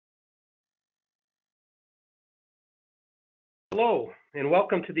Hello, and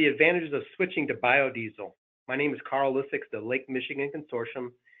welcome to the advantages of switching to biodiesel. My name is Carl Lissix, the Lake Michigan Consortium,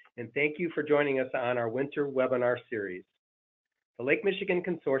 and thank you for joining us on our winter webinar series. The Lake Michigan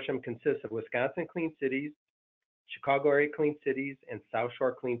Consortium consists of Wisconsin Clean Cities, Chicago Area Clean Cities, and South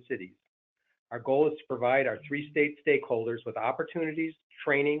Shore Clean Cities. Our goal is to provide our three-state stakeholders with opportunities,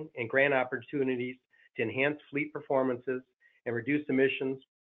 training, and grant opportunities to enhance fleet performances and reduce emissions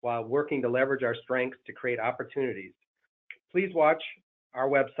while working to leverage our strengths to create opportunities. Please watch our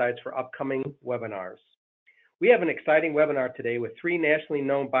websites for upcoming webinars. We have an exciting webinar today with three nationally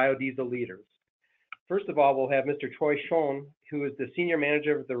known biodiesel leaders. First of all, we'll have Mr. Troy Schoen, who is the Senior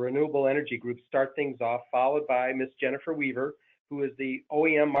Manager of the Renewable Energy Group, start things off, followed by Ms. Jennifer Weaver, who is the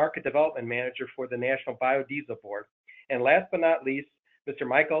OEM Market Development Manager for the National Biodiesel Board. And last but not least, Mr.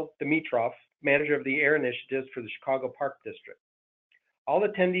 Michael Dimitroff, Manager of the Air Initiatives for the Chicago Park District. All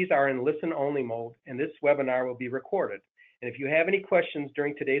attendees are in listen-only mode, and this webinar will be recorded. And if you have any questions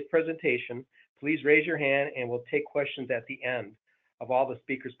during today's presentation, please raise your hand and we'll take questions at the end of all the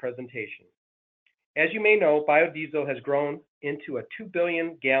speakers' presentation. As you may know, biodiesel has grown into a 2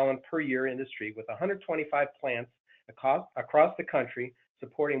 billion gallon per year industry with 125 plants across the country,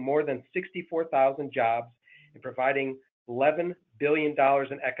 supporting more than 64,000 jobs and providing $11 billion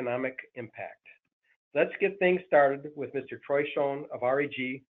in economic impact. Let's get things started with Mr. Troy Schoen of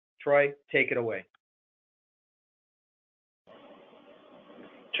REG. Troy, take it away.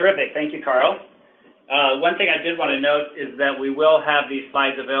 Terrific. Thank you, Carl. One thing I did want to note is that we will have these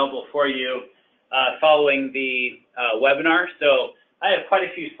slides available for you following the webinar. So I have quite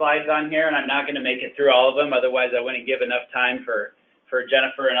a few slides on here, and I'm not going to make it through all of them. Otherwise, I wouldn't give enough time for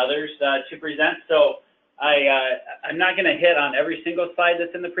Jennifer and others to present. So I'm not going to hit on every single slide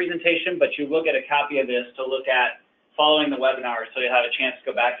that's in the presentation, but you will get a copy of this to look at following the webinar, so you'll have a chance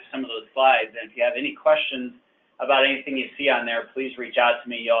to go back to some of those slides. And if you have any questions about anything you see on there, please reach out to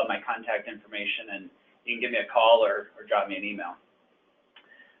me. You'll have my contact information, and you can give me a call or drop me an email.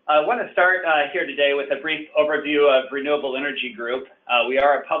 I want to start here today with a brief overview of Renewable Energy Group. We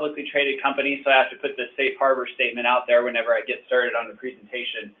are a publicly traded company, so I have to put this safe harbor statement out there whenever I get started on the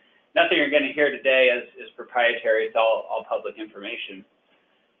presentation. Nothing you're going to hear today is proprietary. It's all public information.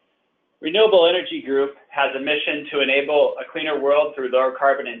 Renewable Energy Group has a mission to enable a cleaner world through lower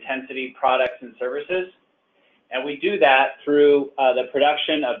carbon intensity products and services. And we do that through the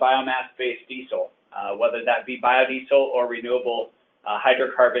production of biomass-based diesel, whether that be biodiesel or renewable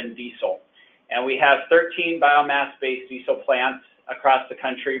hydrocarbon diesel. And we have 13 biomass-based diesel plants across the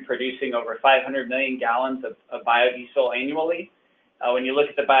country producing over 500 million gallons of biodiesel annually. When you look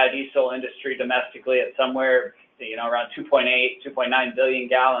at the biodiesel industry domestically, it's somewhere around 2.9 billion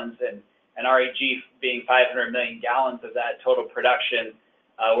gallons, and REG being 500 million gallons of that total production.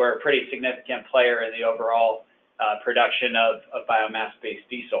 We're a pretty significant player in the overall production of biomass-based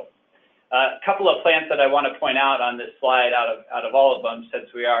diesel. A couple of plants that I want to point out on this slide out of all of them, since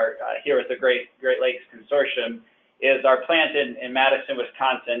we are here at the Great Lakes Consortium, is our plant in Madison,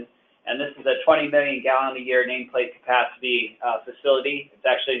 Wisconsin. And this is a 20 million gallon a year nameplate capacity facility. It's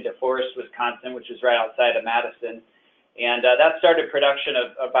actually in DeForest, Wisconsin, which is right outside of Madison. And that started production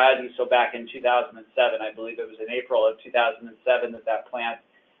of biodiesel back in 2007. I believe it was in April of 2007 that plant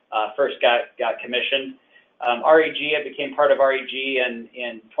first got commissioned. REG, I became part of REG in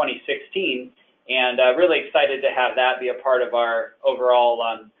 2016, and really excited to have that be a part of our overall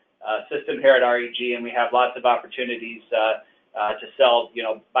system here at REG, and we have lots of opportunities to sell,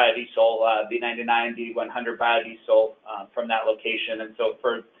 biodiesel, B99, B100 biodiesel from that location. And so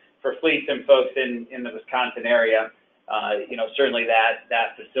for fleets and folks in the Wisconsin area, certainly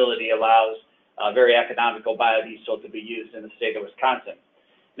that facility allows very economical biodiesel to be used in the state of Wisconsin.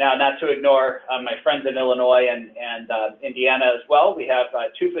 Now, not to ignore my friends in Illinois and Indiana as well. We have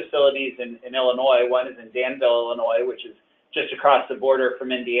two facilities in Illinois. One is in Danville, Illinois, which is just across the border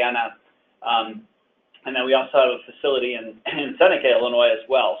from Indiana. And then we also have a facility in Seneca, Illinois as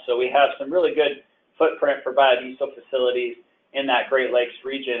well. So we have some really good footprint for biodiesel facilities in that Great Lakes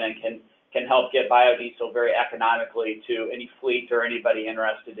region, and can help get biodiesel very economically to any fleet or anybody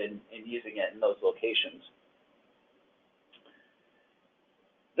interested in using it in those locations.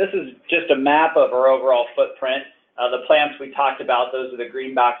 This is just a map of our overall footprint. The plants we talked about, those are the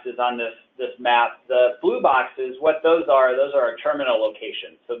green boxes on this map. The blue boxes, what those are our terminal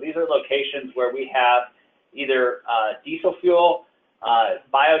locations. So these are locations where we have either diesel fuel,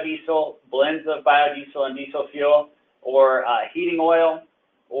 biodiesel, blends of biodiesel and diesel fuel, or heating oil,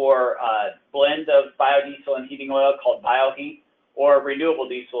 or blend of biodiesel and heating oil called bioheat, or renewable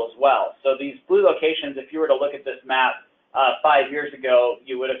diesel as well. So these blue locations, if you were to look at this map 5 years ago,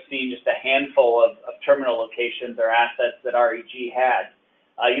 you would have seen just a handful of terminal locations or assets that REG had.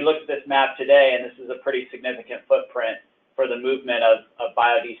 You look at this map today, and this is a pretty significant footprint for the movement of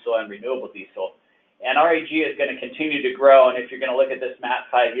biodiesel and renewable diesel. And REG is going to continue to grow, and if you're going to look at this map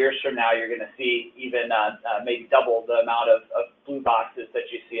 5 years from now, you're going to see even maybe double the amount of blue boxes that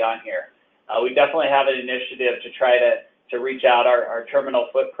you see on here. We definitely have an initiative to try to reach out our terminal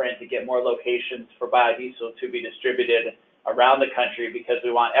footprint to get more locations for biodiesel to be distributed around the country, because we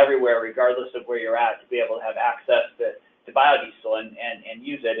want everywhere, regardless of where you're at, to be able to have access to biodiesel and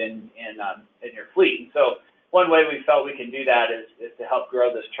use it in your fleet. And so one way we felt we can do that is to help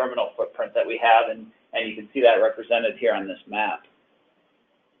grow this terminal footprint that we have, and you can see that represented here on this map.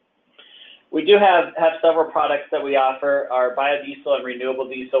 We do have several products that we offer. Our biodiesel and renewable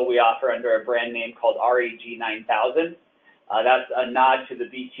diesel we offer under a brand name called REG 9000. That's a nod to the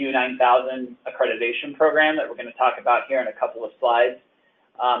BQ 9000 accreditation program that we're going to talk about here in a couple of slides.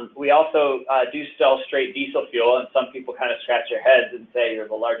 We also do sell straight diesel fuel, and some people kind of scratch their heads and say you're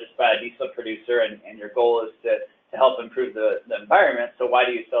the largest biodiesel producer and your goal is to help improve the environment, so why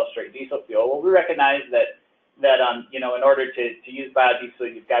do you sell straight diesel fuel? Well, we recognize that you know, in order to use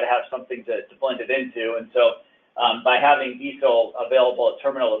biodiesel, you've got to have something to blend it into, and so by having diesel available at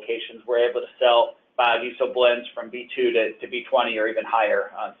terminal locations, we're able to sell biodiesel blends from B2 to B20 or even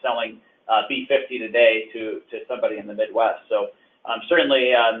higher, selling B50 today to somebody in the Midwest. So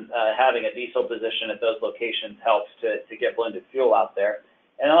certainly having a diesel position at those locations helps to get blended fuel out there.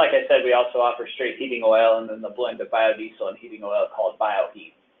 And then, like I said, we also offer straight heating oil and then the blend of biodiesel and heating oil called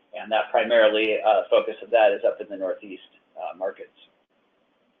BioHeat. And that primarily focus of that is up in the Northeast markets.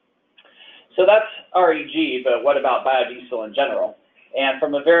 So that's REG, but what about biodiesel in general? And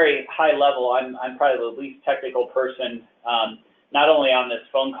from a very high level, I'm probably the least technical person, not only on this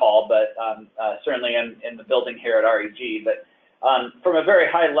phone call, but certainly in the building here at REG. But from a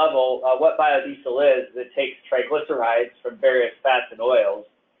very high level, what biodiesel is, it takes triglycerides from various fats and oils.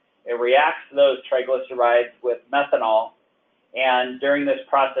 It reacts those triglycerides with methanol, and during this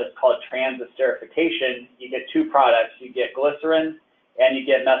process called transesterification, you get two products. You get glycerin and you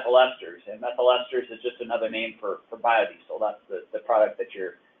get methyl esters. And methyl esters is just another name for biodiesel. That's the product that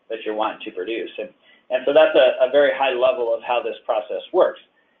you're wanting to produce. And so that's a very high level of how this process works.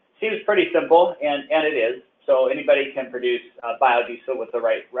 Seems pretty simple, and it is. So anybody can produce biodiesel with the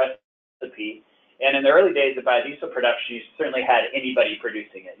right recipe. And in the early days of biodiesel production, you certainly had anybody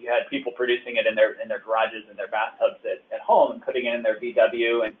producing it. You had people producing it in their garages and their bathtubs at home and putting it in their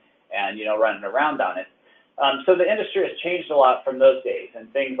VW and you know, running around on it. So the industry has changed a lot from those days,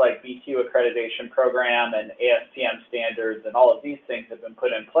 and things like BQ accreditation program and ASTM standards and all of these things have been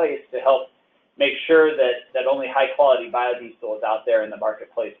put in place to help make sure that only high quality biodiesel is out there in the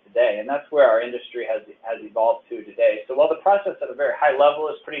marketplace today. And that's where our industry has evolved to today. So while the process at a very high level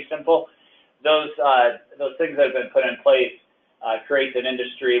is pretty simple, those things that have been put in place creates an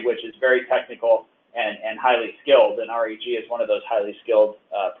industry which is very technical and highly skilled, and REG is one of those highly skilled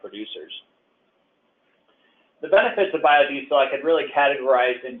producers. The benefits of biodiesel I could really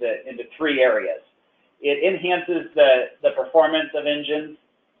categorize into three areas. It enhances the performance of engines,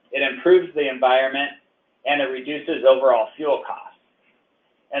 it improves the environment, and it reduces overall fuel costs.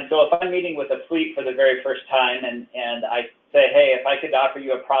 And so if I'm meeting with a fleet for the very first time and I say, hey, if I could offer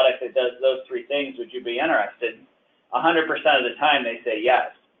you a product that does those three things, would you be interested? 100% of the time they say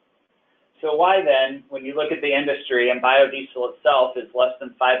yes. So why then, when you look at the industry, and biodiesel itself is less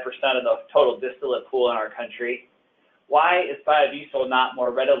than 5% of the total distillate pool in our country, why is biodiesel not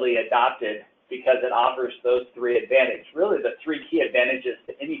more readily adopted? Because it offers those three advantages, really the three key advantages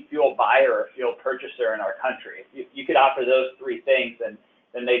to any fuel buyer or fuel purchaser in our country. If you could offer those three things, then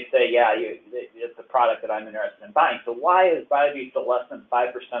they'd say, yeah, it's a product that I'm interested in buying. So why is biodiesel less than 5%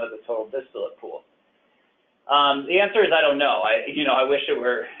 of the total distillate pool? The answer is I don't know. I wish it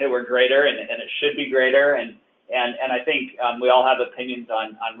were greater, and it should be greater, and I think we all have opinions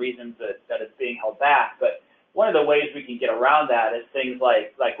on reasons that it's being held back. But one of the ways we can get around that is things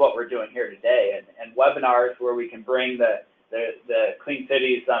like what we're doing here today, and webinars where we can bring the Clean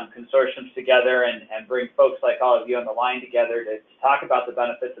Cities consortiums together and bring folks like all of you on the line together to talk about the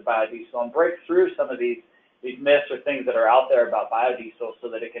benefits of biodiesel and break through some of these myths or things that are out there about biodiesel so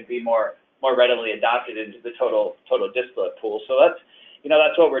that it can be more readily adopted into the total distillate pool. So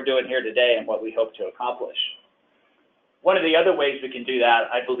that's what we're doing here today and what we hope to accomplish. One of the other ways we can do that,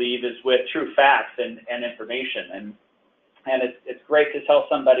 I believe, is with true facts and information. And it's great to tell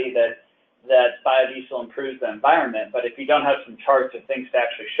somebody that biodiesel improves the environment, but if you don't have some charts or things to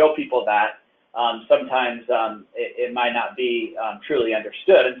actually show people that, sometimes it might not be truly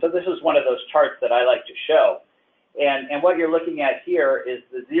understood. And so this is one of those charts that I like to show. And what you're looking at here is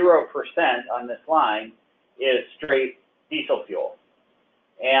the 0% on this line is straight diesel fuel.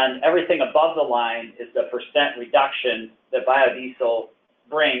 And everything above the line is the percent reduction that biodiesel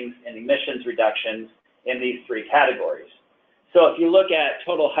brings in emissions reductions in these three categories. So if you look at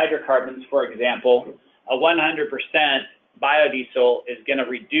total hydrocarbons, for example, a 100% biodiesel is going to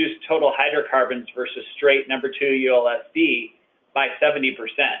reduce total hydrocarbons versus straight number 2 ULSD by 70%.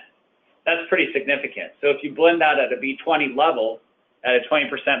 That's pretty significant. So if you blend that at a B20 level, at a 20%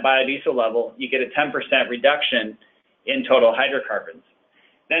 biodiesel level, you get a 10% reduction in total hydrocarbons.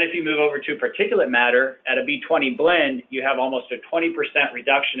 Then if you move over to particulate matter, at a B20 blend, you have almost a 20%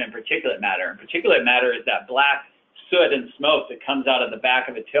 reduction in particulate matter. And particulate matter is that black soot and smoke that comes out of the back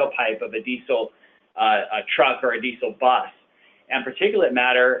of a tailpipe of a diesel a truck or a diesel bus. And particulate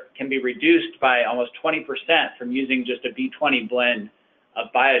matter can be reduced by almost 20% from using just a B20 blend of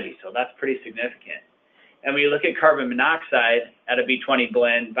biodiesel. That's pretty significant. And when you look at carbon monoxide at a B20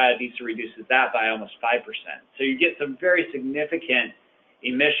 blend, biodiesel reduces that by almost 5%. So you get some very significant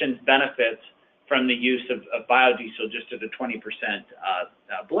emissions benefits from the use of biodiesel just at a 20%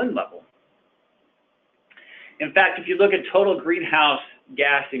 blend level. In fact, if you look at total greenhouse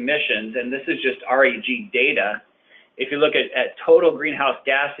gas emissions, and this is just REG data, if you look at total greenhouse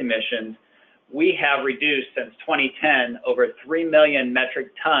gas emissions, we have reduced since 2010 over 3 million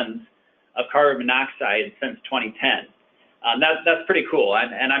metric tons of carbon monoxide since 2010. That's pretty cool,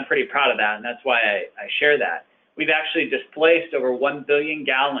 and I'm pretty proud of that, and that's why I share that. We've actually displaced over 1 billion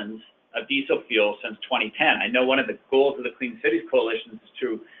gallons of diesel fuel since 2010. I know one of the goals of the Clean Cities Coalition is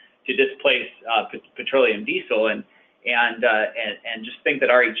to displace petroleum diesel, and just think that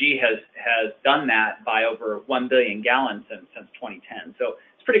REG has done that by over 1 billion gallons since 2010. So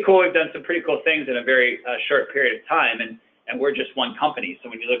it's pretty cool. We've done some pretty cool things in a very short period of time, and we're just one company. So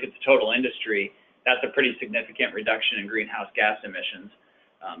when you look at the total industry, that's a pretty significant reduction in greenhouse gas emissions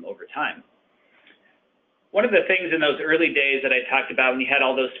over time. One of the things in those early days that I talked about when you had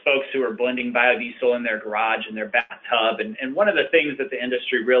all those folks who were blending biodiesel in their garage and their bathtub, and one of the things that the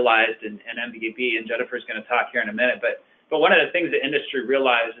industry realized, and MBB, and Jennifer's going to talk here in a minute, but one of the things the industry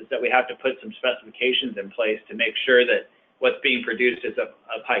realized is that we have to put some specifications in place to make sure that what's being produced is of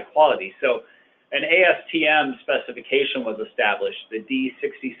high quality. So an ASTM specification was established. The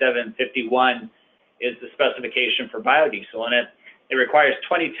D6751 is the specification for biodiesel, and it requires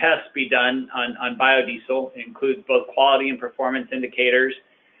 20 tests be done on biodiesel. It includes both quality and performance indicators.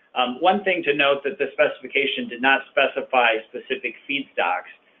 One thing to note that the specification did not specify specific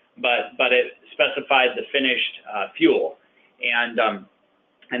feedstocks, but it specified the finished fuel, and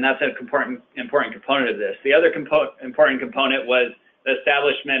that's an important component of this. The other important component was the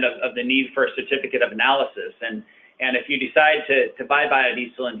establishment of the need for a certificate of analysis, and if you decide to buy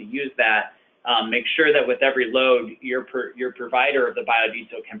biodiesel and to use that, make sure that with every load, your provider of the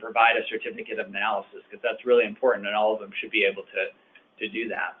biodiesel can provide a certificate of analysis, because that's really important, and all of them should be able to do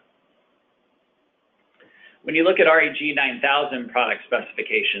that. When you look at REG 9000 product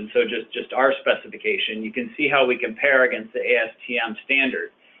specification, so just our specification, you can see how we compare against the ASTM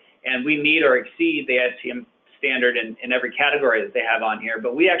standard. And we meet or exceed the ASTM standard in every category that they have on here,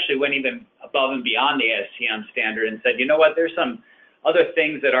 but we actually went even above and beyond the ASTM standard and said, you know what, there's some other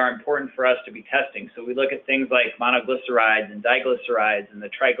things that are important for us to be testing. So we look at things like monoglycerides and diglycerides and the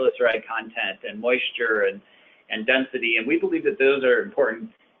triglyceride content and moisture and density, and we believe that those are important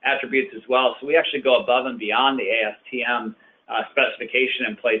attributes as well. So we actually go above and beyond the ASTM specification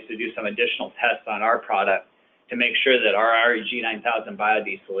in place to do some additional tests on our product to make sure that our REG 9000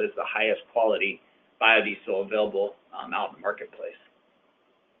 biodiesel is the highest quality biodiesel available out in the marketplace.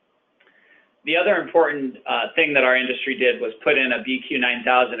 The other important thing that our industry did was put in a BQ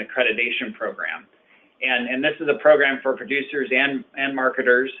 9000 accreditation program. And this is a program for producers and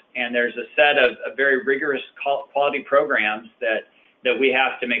marketers, and there's a set of very rigorous quality programs that we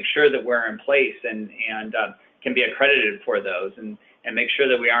have to make sure that we're in place and can be accredited for those, and make sure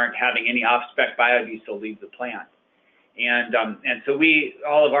that we aren't having any off-spec biodiesel leave the plant. And so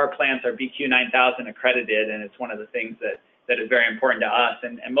all of our plants are BQ 9000 accredited, and it's one of the things that is very important to us.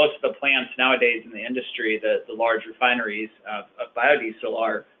 And most of the plants nowadays in the industry, the large refineries of biodiesel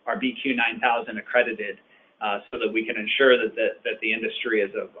are BQ 9000 accredited, so that we can ensure that the industry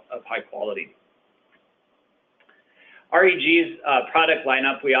is of high quality. REG's product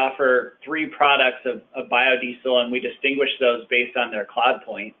lineup, we offer 3 products of biodiesel, and we distinguish those based on their cloud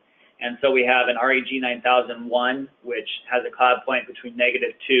point. And so we have an REG 9001, which has a cloud point between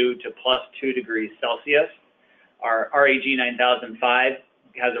 -2 to +2 degrees Celsius. Our REG 9005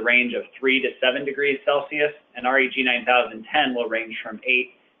 has a range of 3 to 7 degrees Celsius, and REG 9010 will range from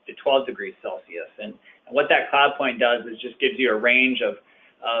 8 to 12 degrees Celsius. And What that cloud point does is just gives you a range of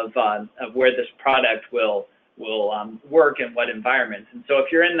where this product will work in what environments. And so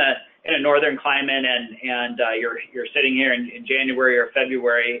if you're in a northern climate and you're sitting here in January or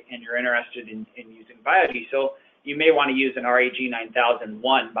February and you're interested in using biodiesel, you may want to use an RAG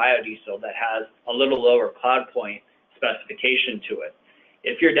 9001 biodiesel that has a little lower cloud point specification to it.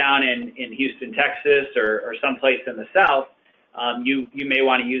 If you're down in Houston, Texas, or someplace in the south, you may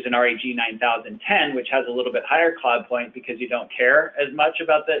want to use an RAG 9010, which has a little bit higher cloud point because you don't care as much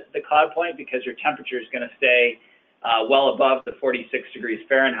about the cloud point because your temperature is going to stay well above the 46 degrees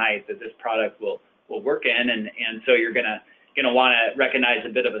Fahrenheit that this product will work in, and so you're going to want to recognize a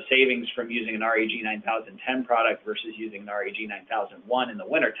bit of a savings from using an RAG 9010 product versus using an RAG 9001 in the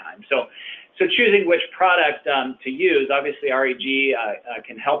wintertime. So choosing which product to use, obviously RAG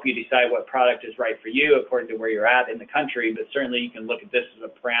can help you decide what product is right for you according to where you're at in the country, but certainly you can look at this as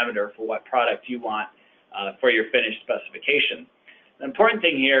a parameter for what product you want for your finished specification. The important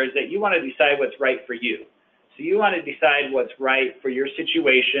thing here is that you want to decide what's right for you. So you want to decide what's right for your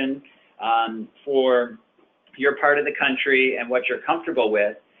situation, for your part of the country and what you're comfortable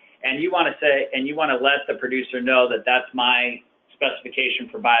with, and you want to let the producer know that that's my specification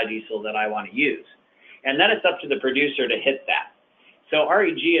for biodiesel that I want to use. And then it's up to the producer to hit that. So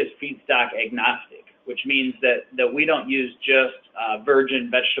REG is feedstock agnostic, which means that we don't use just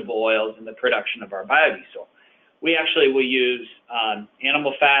virgin vegetable oils in the production of our biodiesel. We actually will use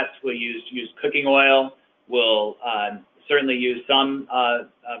animal fats, we'll use cooking oil, we'll certainly use some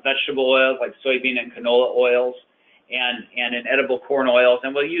vegetable oils like soybean and canola oils and an edible corn oils,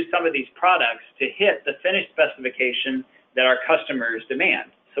 and we'll use some of these products to hit the finished specification that our customers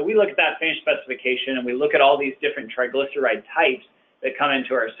demand. So we look at that finished specification and we look at all these different triglyceride types that come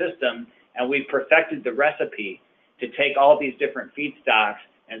into our system, and we've perfected the recipe to take all these different feedstocks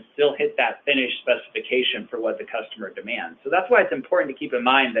and still hit that finished specification for what the customer demands. So that's why it's important to keep in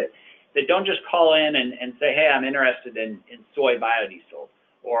mind that don't just call in and say, hey, I'm interested in soy biodiesel,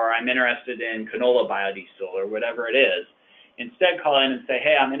 or I'm interested in canola biodiesel, or whatever it is. Instead, call in and say,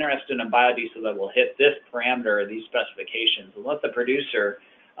 hey, I'm interested in a biodiesel that will hit this parameter or these specifications, and let the producer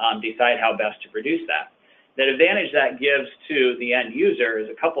decide how best to produce that. The advantage that gives to the end user is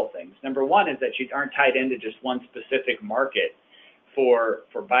a couple things. Number one is that you aren't tied into just one specific market for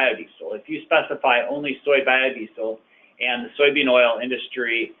biodiesel. If you specify only soy biodiesel and the soybean oil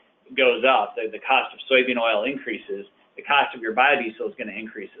industry goes up, the cost of soybean oil increases, the cost of your biodiesel is going to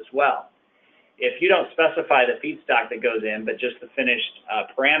increase as well. If you don't specify the feedstock that goes in, but just the finished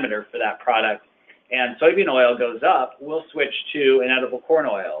parameter for that product, and soybean oil goes up, we'll switch to an edible corn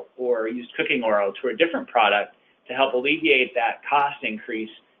oil or use cooking oil to a different product to help alleviate that cost increase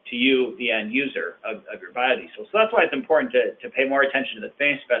to you, the end user of your biodiesel. So that's why it's important to pay more attention to the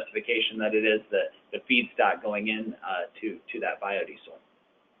finished specification than it is the feedstock going in to that biodiesel.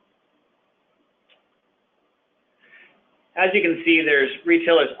 As you can see, there's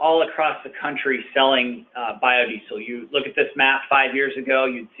retailers all across the country selling biodiesel. You look at this map 5 years ago,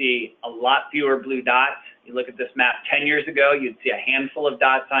 you'd see a lot fewer blue dots. You look at this map 10 years ago, you'd see a handful of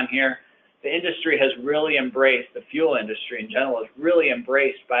dots on here. The industry has really embraced, the fuel industry in general has really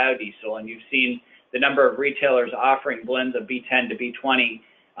embraced biodiesel, and you've seen the number of retailers offering blends of B10 to B20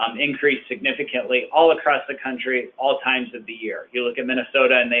 increase significantly all across the country, all times of the year. You look at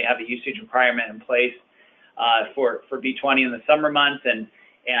Minnesota and they have a usage requirement in place for B20 in the summer months,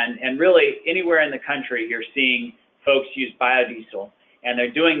 and really anywhere in the country you're seeing folks use biodiesel, and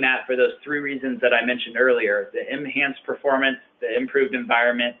they're doing that for those three reasons that I mentioned earlier: the enhanced performance, the improved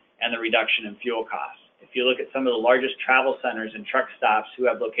environment, and the reduction in fuel costs. If you look at some of the largest travel centers and truck stops who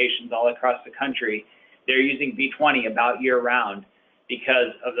have locations all across the country, they're using B20 about year-round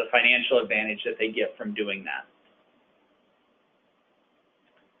because of the financial advantage that they get from doing that.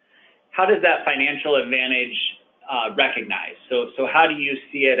 How does that financial advantage recognize? So how do you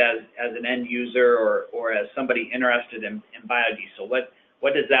see it as an end user or as somebody interested in biodiesel?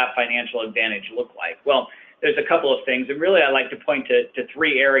 What does that financial advantage look like? Well, there's a couple of things, and really I like to point to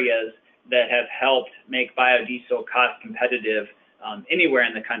three areas that have helped make biodiesel cost competitive anywhere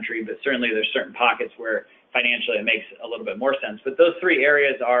in the country, but certainly there's certain pockets where financially it makes a little bit more sense. But those three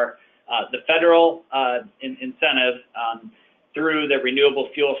areas are the federal incentive through the renewable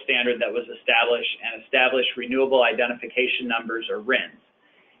fuel standard that was established renewable identification numbers, or RINs.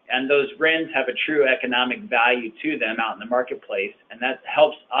 And those RINs have a true economic value to them out in the marketplace, and that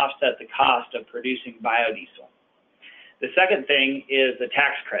helps offset the cost of producing biodiesel. The second thing is the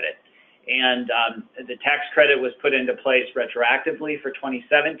tax credit. And the tax credit was put into place retroactively for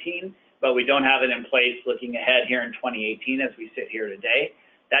 2017, but we don't have it in place looking ahead here in 2018 as we sit here today.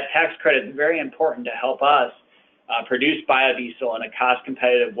 that tax credit is very important to help us produce biodiesel in a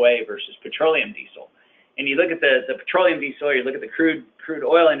cost-competitive way versus petroleum diesel. And you look at the petroleum diesel, or you look at the crude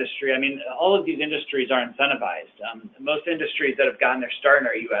oil industry, I mean, all of these industries are incentivized. Most industries that have gotten their start in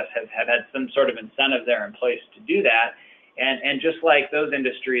our U.S. have had some sort of incentive there in place to do that. And just like those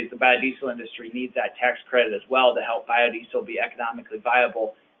industries, the biodiesel industry needs that tax credit as well to help biodiesel be economically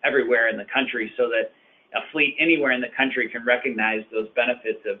viable everywhere in the country, so that a fleet anywhere in the country can recognize those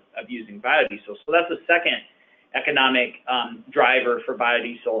benefits of using biodiesel. So that's the second economic driver for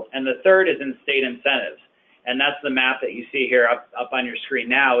biodiesel. And the third is in state incentives. And that's the map that you see here up on your screen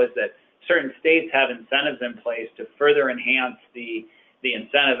now, is that certain states have incentives in place to further enhance the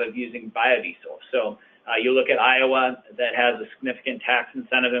incentive of using biodiesel. So you look at Iowa, that has a significant tax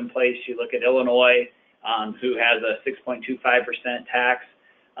incentive in place. You look at Illinois, who has a 6.25% tax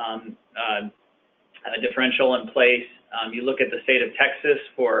differential in place. You look at the state of Texas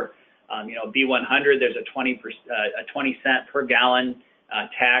for B100, there's a 20 cent per gallon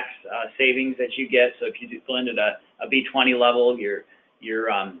tax savings that you get. So if you blend at a B20 level, you're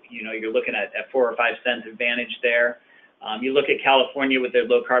looking at 4 or 5 cents advantage there. You look at California with their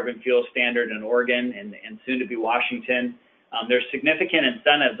low carbon fuel standard, in Oregon and soon to be Washington. There's significant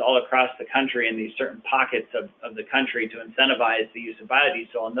incentives all across the country in these certain pockets of the country to incentivize the use of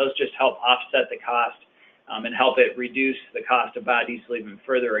biodiesel, and those just help offset the cost and help it reduce the cost of biodiesel even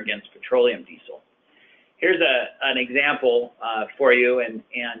further against petroleum diesel. Here's an example for you, and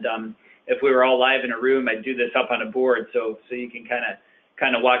if we were all live in a room, I'd do this up on a board so you can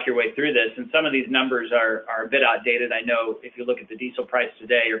kind of walk your way through this. And some of these numbers are a bit outdated. I know if you look at the diesel price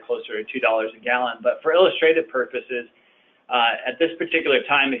today, you're closer to $2 a gallon. But for illustrative purposes, at this particular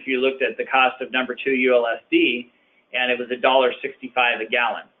time, if you looked at the cost of number 2 ULSD, and it was $1.65 a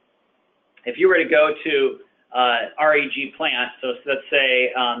gallon. If you were to go to REG plant, so let's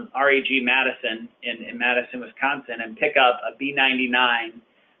say REG Madison in Madison, Wisconsin, and pick up a B99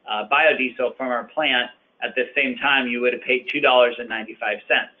 biodiesel from our plant, at the same time, you would have paid $2.95.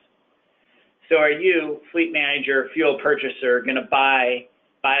 So are you, fleet manager, fuel purchaser, going to buy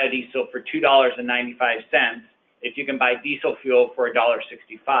biodiesel for $2.95 if you can buy diesel fuel for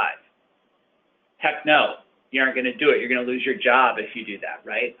 $1.65? Heck no, you aren't going to do it. You're going to lose your job if you do that,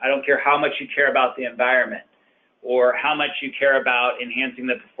 right? I don't care how much you care about the environment or how much you care about enhancing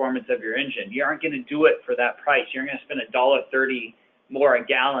the performance of your engine. You aren't going to do it for that price. You're going to spend $1.30 more a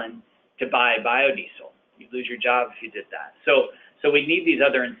gallon to buy biodiesel. You'd lose your job if you did that. So we need these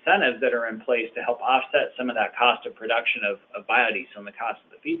other incentives that are in place to help offset some of that cost of production of biodiesel and the cost of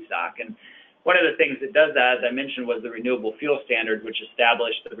the feedstock. And one of the things that does that, as I mentioned, was the Renewable Fuel Standard, which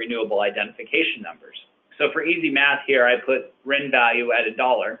established the renewable identification numbers. So for easy math here, I put RIN value at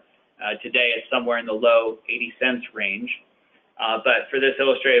 $1. Today it's somewhere in the low 80 cents range. But for this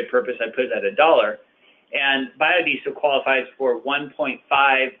illustrative purpose, I put it at $1. And biodiesel qualifies for 1.5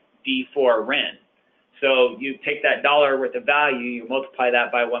 D4 RIN. So you take that $1 worth of value, you multiply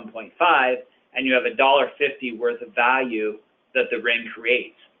that by 1.5, and you have $1.50 worth of value that the RIN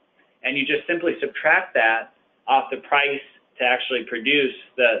creates. And you just simply subtract that off the price to actually produce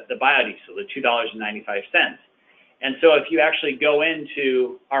the biodiesel, the $2.95. And so if you actually go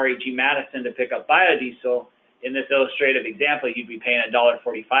into REG Madison to pick up biodiesel, in this illustrative example, you'd be paying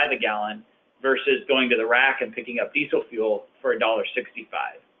 $1.45 a gallon versus going to the rack and picking up diesel fuel for $1.65.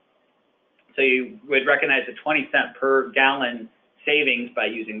 So you would recognize a 20 cent per gallon savings by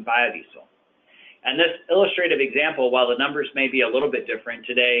using biodiesel. And this illustrative example, while the numbers may be a little bit different,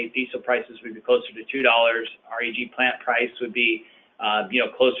 today diesel prices would be closer to $2. REG plant price would be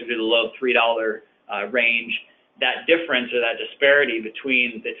closer to the low $3 range. That difference or that disparity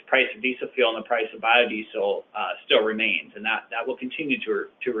between the price of diesel fuel and the price of biodiesel still remains, and that will continue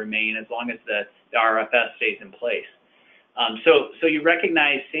to remain as long as the RFS stays in place. So you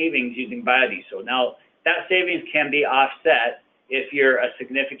recognize savings using biodiesel. Now, that savings can be offset if you're a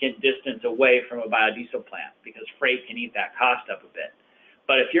significant distance away from a biodiesel plant, because freight can eat that cost up a bit.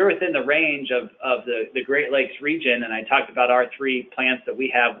 But if you're within the range of the Great Lakes region, and I talked about our 3 plants that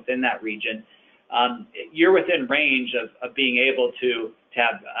we have within that region, you're within range of being able to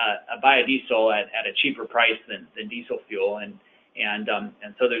have a biodiesel at a cheaper price than diesel fuel. And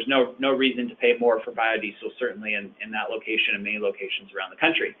so there's no reason to pay more for biodiesel, certainly in that location and many locations around the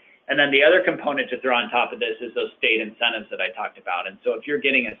country. And then the other component to throw on top of this is those state incentives that I talked about. And so if you're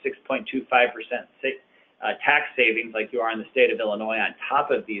getting a 6.25% tax savings like you are in the state of Illinois on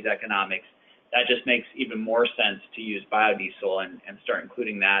top of these economics, that just makes even more sense to use biodiesel and start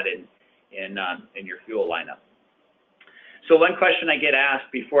including that in your fuel lineup. So one question I get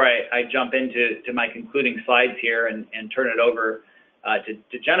asked before I jump into my concluding slides here and turn it over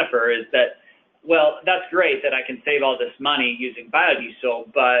to Jennifer is that, well, that's great that I can save all this money using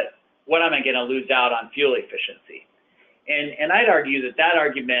biodiesel, but what am I going to lose out on fuel efficiency? And I'd argue that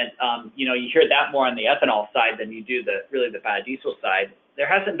argument, you know, you hear that more on the ethanol side than you do the biodiesel side. There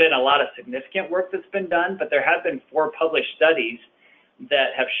hasn't been a lot of significant work that's been done, but there have been 4 published studies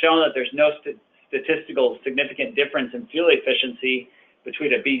that have shown that there's no statistical significant difference in fuel efficiency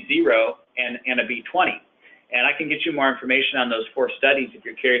between a B0 and a B20. And I can get you more information on those 4 studies if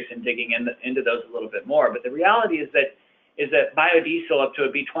you're curious in digging into those a little bit more. But the reality is that biodiesel up to a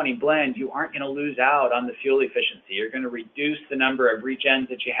B20 blend, you aren't going to lose out on the fuel efficiency. You're going to reduce the number of regens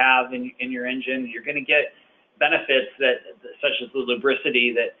that you have in your engine. You're going to get benefits such as the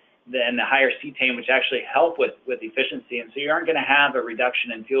lubricity and the higher cetane, which actually help with efficiency. And so you aren't going to have a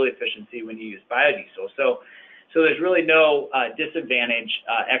reduction in fuel efficiency when you use biodiesel. So there's really no disadvantage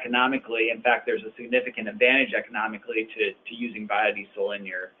economically. In fact, there's a significant advantage economically to using biodiesel in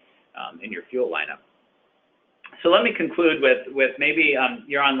your fuel lineup. So let me conclude with maybe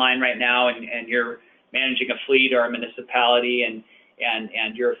you're online right now and you're managing a fleet or a municipality and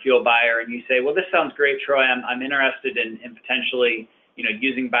you're a fuel buyer and you say, well, this sounds great, Troy. I'm interested in potentially, you know,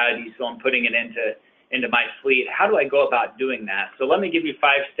 using biodiesel and putting it into my fleet. How do I go about doing that? So let me give you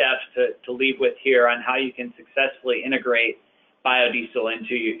 5 steps to leave with here on how you can successfully integrate biodiesel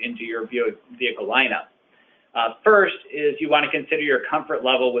into your vehicle lineup. First is you want to consider your comfort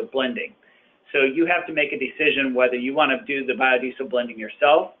level with blending. So you have to make a decision whether you want to do the biodiesel blending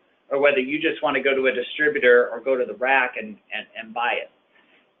yourself or whether you just want to go to a distributor or go to the rack and buy it.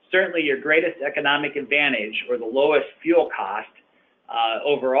 Certainly your greatest economic advantage or the lowest fuel cost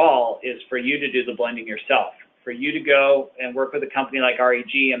overall is for you to do the blending yourself, for you to go and work with a company like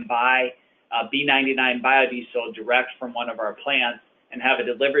REG and buy B99 biodiesel direct from one of our plants and have it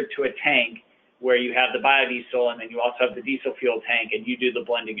delivered to a tank where you have the biodiesel and then you also have the diesel fuel tank and you do the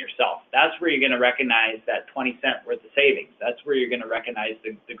blending yourself. That's where you're going to recognize that 20-cent worth of savings. That's where you're going to recognize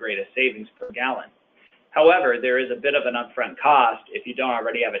the greatest savings per gallon. However, there is a bit of an upfront cost if you don't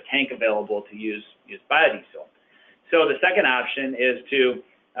already have a tank available to use biodiesel. So the second option is to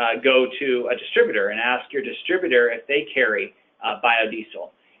go to a distributor and ask your distributor if they carry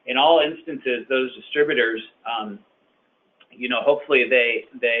biodiesel. In all instances, those distributors, you know, hopefully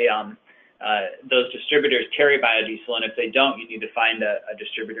those distributors carry biodiesel, and if they don't, you need to find a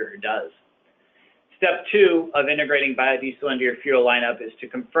distributor who does. Step 2 of integrating biodiesel into your fuel lineup is to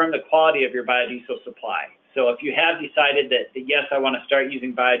confirm the quality of your biodiesel supply. So if you have decided that yes, I want to start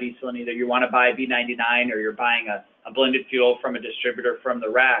using biodiesel, and either you want to buy B99 or you're buying a blended fuel from a distributor from the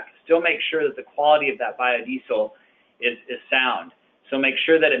rack, still make sure that the quality of that biodiesel is sound. So make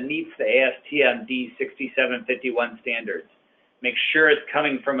sure that it meets the ASTM D6751 standards. Make sure it's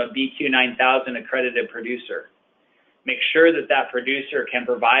coming from a BQ 9000 accredited producer. Make sure that producer can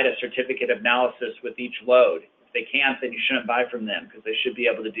provide a certificate of analysis with each load. If they can't, then you shouldn't buy from them because they should be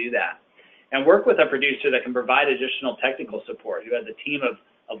able to do that. And work with a producer that can provide additional technical support, who has a team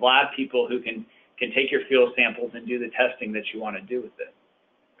of lab people who can take your fuel samples and do the testing that you want to do with it.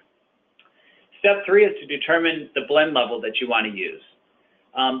 Step 3 is to determine the blend level that you want to use.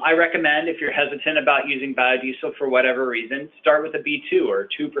 I recommend, if you're hesitant about using biodiesel for whatever reason, start with a B2 or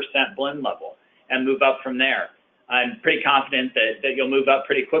 2% blend level and move up from there. I'm pretty confident that you'll move up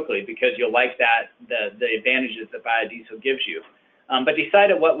pretty quickly because you'll like the advantages that biodiesel gives you. But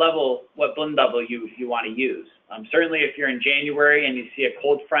decide at what blend level you want to use. Certainly if you're in January and you see a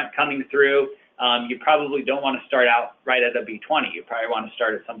cold front coming through, you probably don't want to start out right at a B20. You probably want to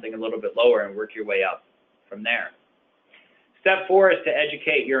start at something a little bit lower and work your way up from there. Step 4 is to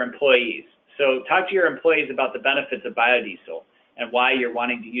educate your employees. So talk to your employees about the benefits of biodiesel and why you're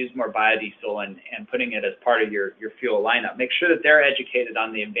wanting to use more biodiesel and putting it as part of your fuel lineup. Make sure that they're educated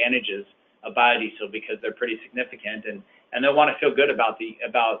on the advantages of biodiesel because they're pretty significant and they'll want to feel good about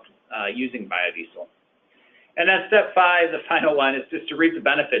using biodiesel. And then step 5, the final one, is just to reap the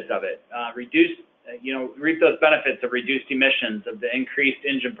benefits of it. Reap those benefits of reduced emissions, of the increased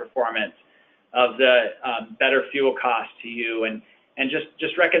engine performance, of the better fuel cost to you, and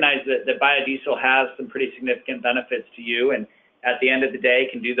just recognize that biodiesel has some pretty significant benefits to you, and at the end of the day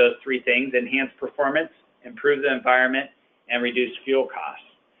can do those 3 things: enhance performance, improve the environment, and reduce fuel costs.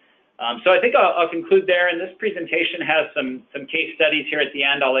 So I think I'll conclude there, and this presentation has some case studies here at the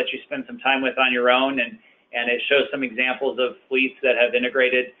end I'll let you spend some time with on your own, and it shows some examples of fleets that have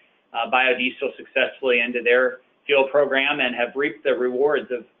integrated biodiesel successfully into their fuel program and have reaped the rewards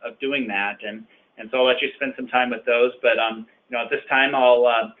of doing that. And so I'll let you spend some time with those. But at this time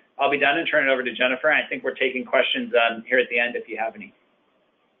I'll be done and turn it over to Jennifer. And I think we're taking questions here at the end if you have any.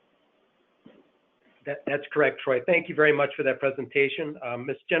 That's correct, Troy. Thank you very much for that presentation.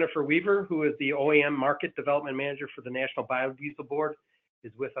 Ms. Jennifer Weaver, who is the OEM Market Development Manager for the National Biodiesel Board,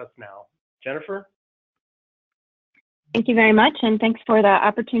 is with us now. Jennifer? Thank you very much, and thanks for the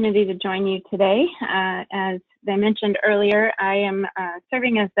opportunity to join you today. As I mentioned earlier, I am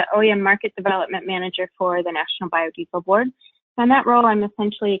serving as the OEM Market Development Manager for the National Biodiesel Board. So in that role, I'm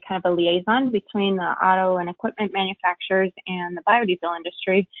essentially kind of a liaison between the auto and equipment manufacturers and the biodiesel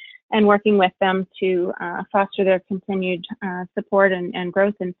industry, and working with them to foster their continued support and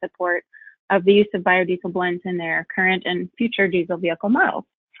growth and support of the use of biodiesel blends in their current and future diesel vehicle models.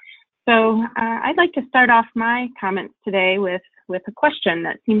 So I'd like to start off my comments today with a question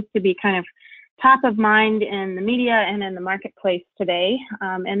that seems to be kind of top of mind in the media and in the marketplace today,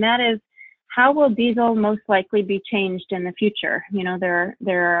 and that is, how will diesel most likely be changed in the future? You know, there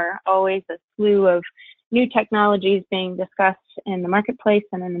are always a slew of new technologies being discussed in the marketplace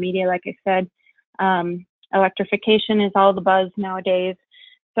and in the media, like I said. Electrification is all the buzz nowadays.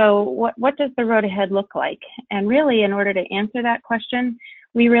 So what does the road ahead look like? And really, in order to answer that question,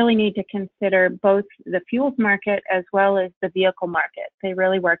 we really need to consider both the fuels market as well as the vehicle market. They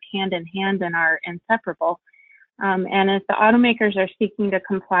really work hand in hand and are inseparable. And as the automakers are seeking to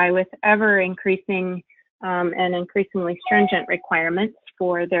comply with ever increasing and increasingly stringent requirements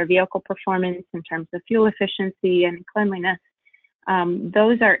for their vehicle performance in terms of fuel efficiency and cleanliness,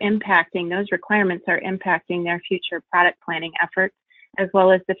 those requirements are impacting their future product planning efforts, as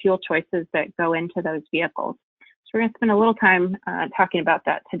well as the fuel choices that go into those vehicles. So we're going to spend a little time talking about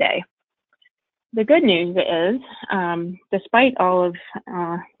that today. The good news is, despite all of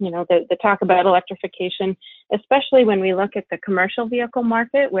the talk about electrification, especially when we look at the commercial vehicle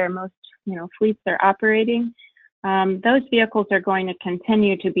market where most fleets are operating, those vehicles are going to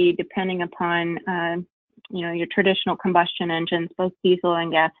continue to be depending upon your traditional combustion engines, both diesel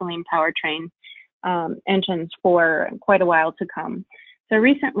and gasoline powertrain engines, for quite a while to come. So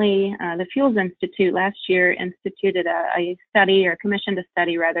recently, the Fuels Institute last year instituted a study, or commissioned a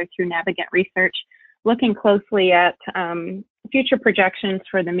study rather, through Navigant Research, looking closely at future projections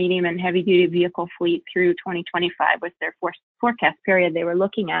for the medium and heavy duty vehicle fleet through 2025 was their forecast period they were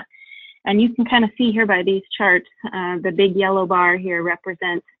looking at. And you can kind of see here by these charts, the big yellow bar here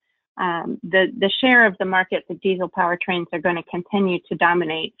represents the share of the market that diesel powertrains are going to continue to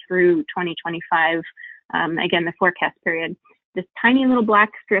dominate through 2025, again, the forecast period. This tiny little black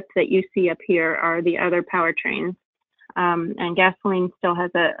strip that you see up here are the other powertrains, and gasoline still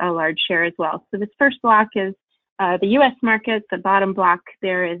has a large share as well. So this first block is the U.S. market. The bottom block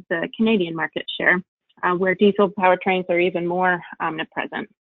there is the Canadian market share, where diesel powertrains are even more omnipresent.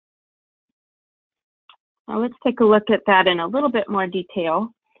 Now let's take a look at that in a little bit more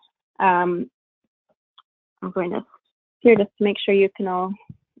detail. I'm going to here just to make sure you can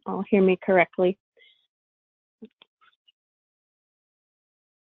all hear me correctly.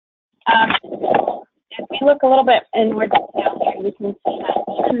 If we look a little bit in more detail here, we can see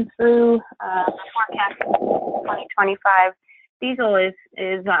that even through the forecast of 2025, diesel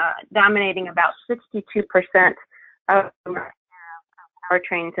is dominating about 62% of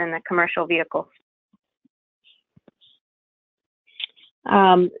powertrains in the commercial vehicles.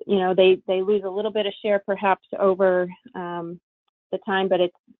 They lose a little bit of share perhaps over the time, but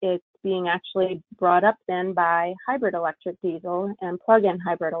it's being actually brought up then by hybrid electric diesel and plug-in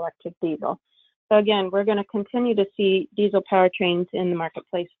hybrid electric diesel. So again, we're going to continue to see diesel powertrains in the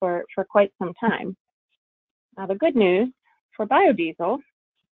marketplace for quite some time. Now, the good news for biodiesel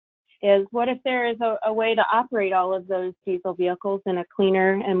is, what if there is a way to operate all of those diesel vehicles in a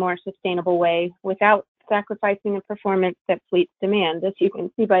cleaner and more sustainable way without sacrificing the performance that fleets demand? As you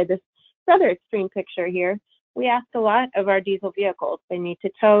can see by this rather extreme picture here, we ask a lot of our diesel vehicles. They need to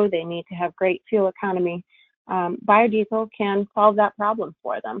tow, they need to have great fuel economy. Biodiesel can solve that problem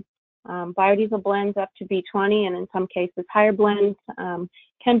for them. Biodiesel blends up to B20, and in some cases higher blends,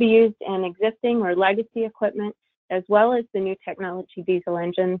 can be used in existing or legacy equipment, as well as the new technology diesel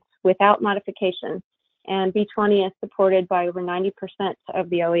engines without modification. And B20 is supported by over 90% of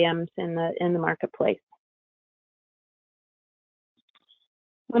the OEMs in the marketplace.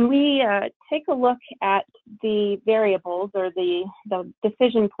 When we take a look at the variables or the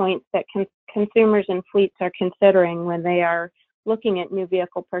decision points that consumers and fleets are considering when they are looking at new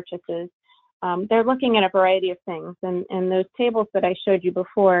vehicle purchases, they're looking at a variety of things. And those tables that I showed you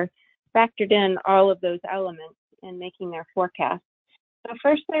before factored in all of those elements in making their forecast. So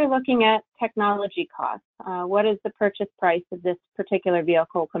first, they're looking at technology costs. What is the purchase price of this particular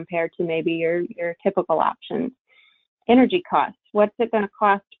vehicle compared to maybe your typical options? Energy costs. What's it going to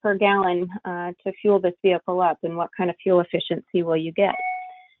cost per gallon to fuel this vehicle up, and what kind of fuel efficiency will you get?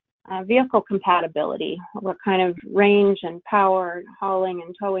 Vehicle compatibility, what kind of range and power, hauling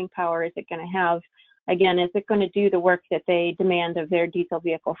and towing power is it going to have? Again, is it going to do the work that they demand of their diesel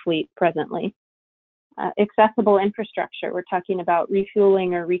vehicle fleet presently? Accessible infrastructure, we're talking about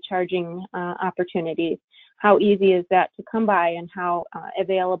refueling or recharging opportunities. How easy is that to come by, and how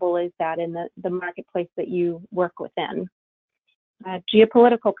available is that in the marketplace that you work within?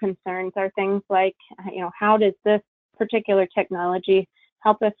 Geopolitical concerns are things like, how does this particular technology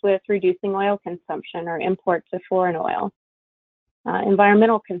help us with reducing oil consumption or imports of foreign oil?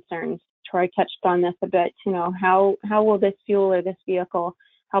 Environmental concerns, Troy touched on this a bit. How will this fuel or this vehicle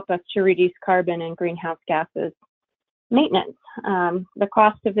help us to reduce carbon and greenhouse gases? Maintenance, the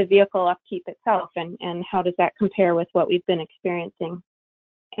cost of the vehicle upkeep itself, and how does that compare with what we've been experiencing?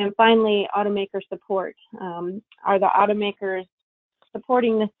 And finally, automaker support. Are the automakers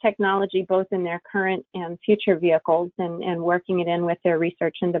supporting this technology both in their current and future vehicles, and working it in with their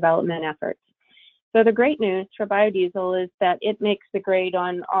research and development efforts? So the great news for biodiesel is that it makes the grade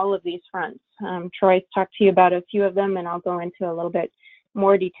on all of these fronts. Troy's talked to you about a few of them, and I'll go into a little bit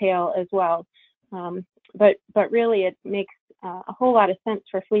more detail as well. But really, it makes a whole lot of sense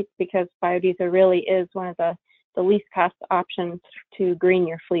for fleets, because biodiesel really is one of the least cost options to green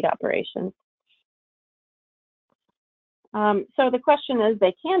your fleet operations. So the question is,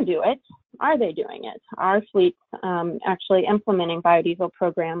 they can do it. Are they doing it? Are fleets actually implementing biodiesel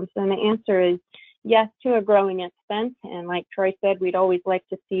programs? And the answer is yes, to a growing extent. And like Troy said, we'd always like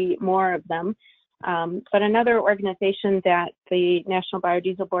to see more of them. But another organization that the National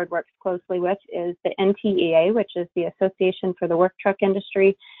Biodiesel Board works closely with is the NTEA, which is the Association for the Work Truck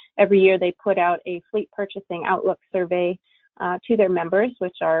Industry. Every year they put out a fleet purchasing outlook survey to their members,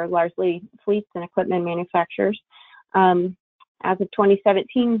 which are largely fleets and equipment manufacturers. As of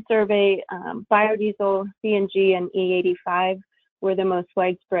 2017 survey, biodiesel, CNG, and E85 were the most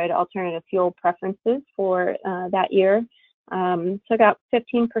widespread alternative fuel preferences for that year. So about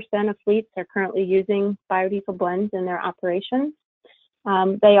 15% of fleets are currently using biodiesel blends in their operations.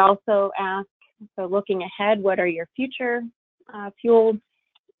 They also ask, so looking ahead, what are your future fuel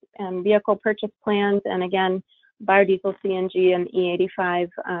and vehicle purchase plans? And again, biodiesel, CNG, and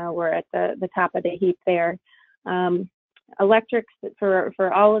E85 were at the top of the heap there. Electrics,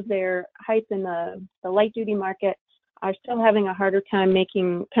 for all of their hype in the light duty market, are still having a harder time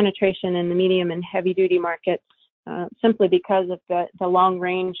making penetration in the medium and heavy duty markets, simply because of the long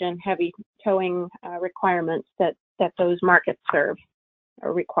range and heavy towing requirements that those markets serve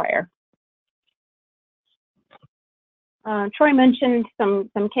or require. Troy mentioned some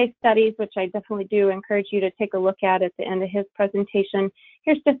case studies, which I definitely do encourage you to take a look at the end of his presentation.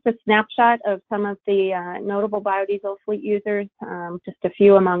 Here's just a snapshot of some of the notable biodiesel fleet users, just a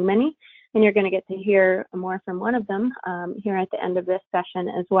few among many, and you're going to get to hear more from one of them here at the end of this session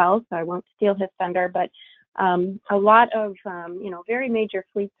as well, so I won't steal his thunder, but a lot of very major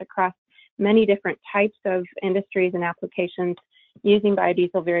fleets across many different types of industries and applications using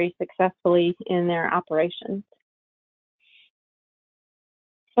biodiesel very successfully in their operations.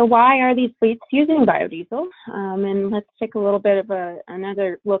 So why are these fleets using biodiesel? And let's take a little bit of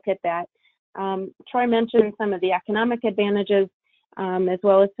another look at that. Troy mentioned some of the economic advantages, as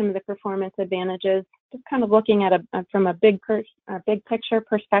well as some of the performance advantages. Just kind of looking at from a big picture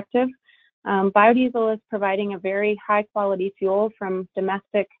perspective, biodiesel is providing a very high quality fuel from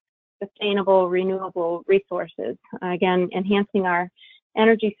domestic, sustainable, renewable resources. Again, enhancing our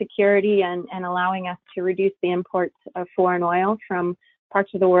energy security and allowing us to reduce the imports of foreign oil from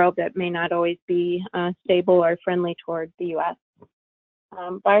parts of the world that may not always be stable or friendly toward the U.S.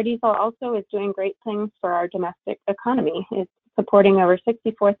 Biodiesel also is doing great things for our domestic economy. It's supporting over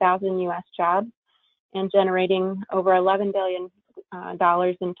 64,000 U.S. jobs and generating over $11 billion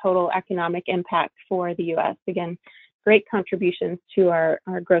in total economic impact for the U.S. Again, great contributions to our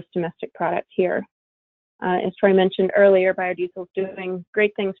gross domestic product here. As Troy mentioned earlier, biodiesel is doing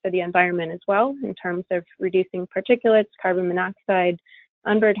great things for the environment as well in terms of reducing particulates, carbon monoxide,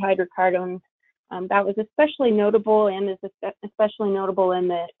 unburned hydrocarbons. That was especially notable and is especially notable in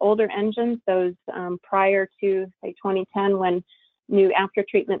the older engines, those prior to, say, 2010 when new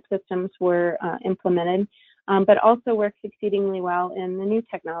after-treatment systems were implemented, but also works exceedingly well in the new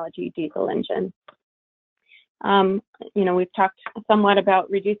technology diesel engine. We've talked somewhat about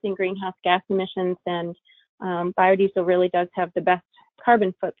reducing greenhouse gas emissions, and biodiesel really does have the best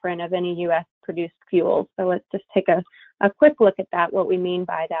carbon footprint of any U.S. produced fuel. So let's just take a quick look at that, what we mean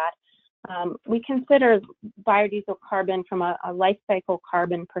by that. We consider biodiesel carbon from a life cycle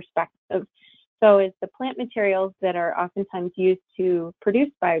carbon perspective. So as the plant materials that are oftentimes used to produce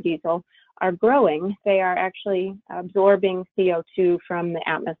biodiesel are growing, they are actually absorbing CO2 from the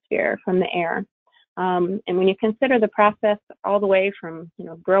atmosphere, from the air. And when you consider the process all the way from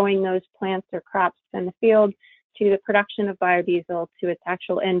growing those plants or crops in the field to the production of biodiesel to its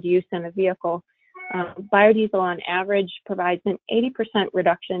actual end use in a vehicle, biodiesel on average provides an 80%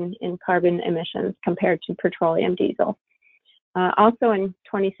 reduction in carbon emissions compared to petroleum diesel. Also in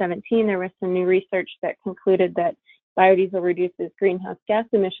 2017, there was some new research that concluded that biodiesel reduces greenhouse gas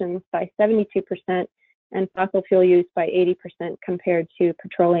emissions by 72% and fossil fuel use by 80% compared to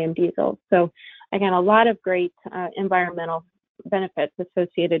petroleum diesel. So again, a lot of great environmental benefits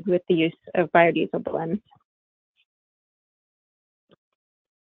associated with the use of biodiesel blends.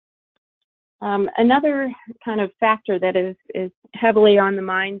 Another kind of factor that is heavily on the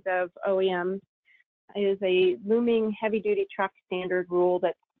minds of OEMs is a looming heavy-duty truck standard rule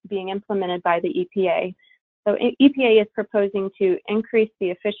that's being implemented by the EPA. So EPA is proposing to increase the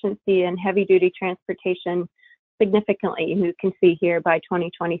efficiency in heavy-duty transportation significantly, you can see here, by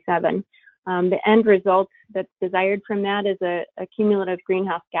 2027. The end result that's desired from that is a cumulative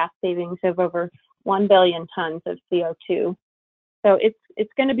greenhouse gas savings of over 1 billion tons of CO2. So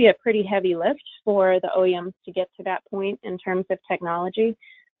it's going to be a pretty heavy lift for the OEMs to get to that point in terms of technology.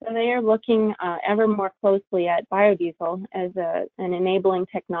 So they are looking ever more closely at biodiesel as an enabling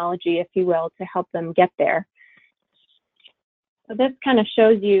technology, if you will, to help them get there. So this kind of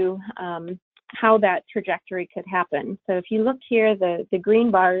shows you how that trajectory could happen. So if you look here, the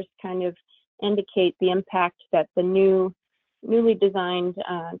green bars kind of indicate the impact that the newly designed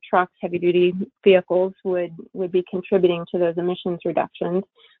trucks, heavy-duty vehicles would be contributing to those emissions reductions.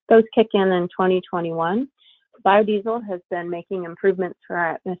 Those kick in 2021. Biodiesel has been making improvements for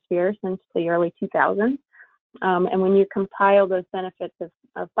our atmosphere since the early 2000s. And when you compile those benefits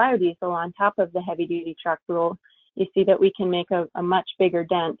of biodiesel on top of the heavy-duty truck rule, you see that we can make a much bigger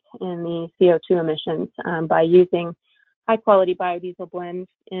dent in the CO2 emissions by using high-quality biodiesel blends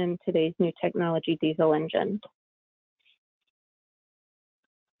in today's new technology diesel engine.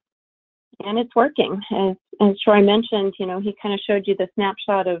 And it's working. As Troy mentioned, he kind of showed you the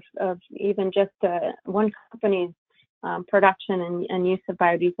snapshot of even just one company's production and use of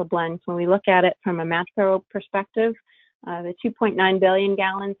biodiesel blends. When we look at it from a macro perspective, the 2.9 billion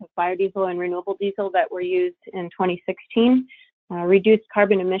gallons of biodiesel and renewable diesel that were used in 2016 reduced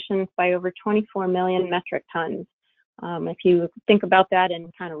carbon emissions by over 24 million metric tons. If you think about that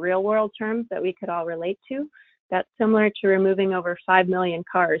in kind of real world terms that we could all relate to, that's similar to removing over 5 million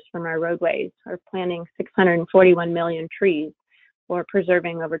cars from our roadways, or planting 641 million trees, or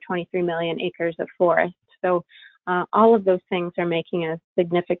preserving over 23 million acres of forest. So all of those things are making a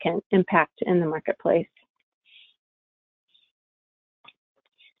significant impact in the marketplace.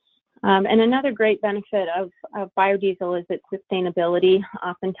 And another great benefit of biodiesel is its sustainability.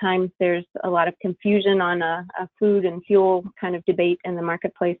 Oftentimes there's a lot of confusion on a food and fuel kind of debate in the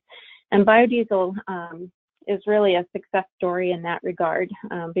marketplace. And biodiesel is really a success story in that regard,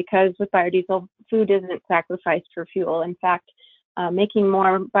 because with biodiesel, food isn't sacrificed for fuel. In fact, making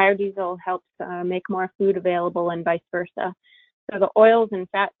more biodiesel helps make more food available and vice versa. So the oils and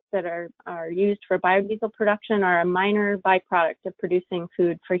fats that are used for biodiesel production are a minor byproduct of producing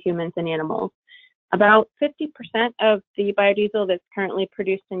food for humans and animals. About 50% of the biodiesel that's currently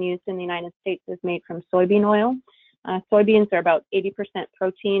produced and used in the United States is made from soybean oil. Soybeans are about 80%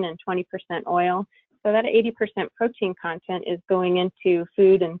 protein and 20% oil. So that 80% protein content is going into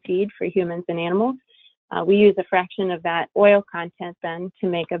food and feed for humans and animals. We use a fraction of that oil content then to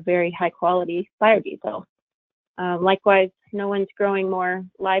make a very high quality biodiesel. Likewise, no one's growing more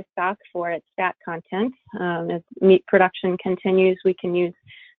livestock for its fat content. As meat production continues, we can use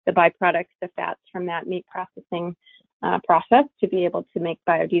the byproducts, the fats from that meat processing process to be able to make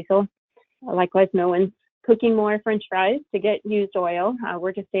biodiesel. Likewise, no one's cooking more French fries to get used oil.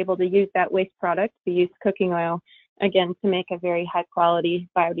 We're just able to use that waste product to use cooking oil, again, to make a very high quality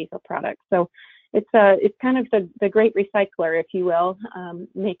biodiesel product. So it's kind of the great recycler, if you will,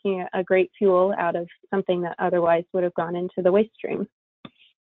 making a great fuel out of something that otherwise would have gone into the waste stream.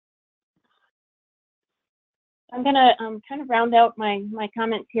 I'm going to kind of round out my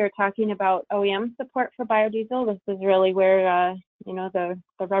comments here talking about OEM support for biodiesel. This is really where the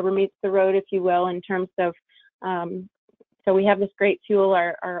rubber meets the road, if you will, in terms of, so we have this great fuel,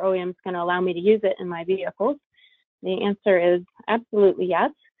 our OEM's going to allow me to use it in my vehicles. The answer is absolutely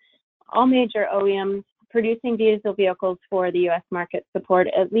yes. All major OEMs producing diesel vehicles for the U.S. market support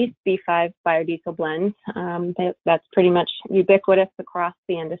at least B5 biodiesel blends. That's pretty much ubiquitous across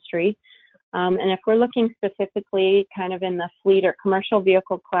the industry. And if we're looking specifically kind of in the fleet or commercial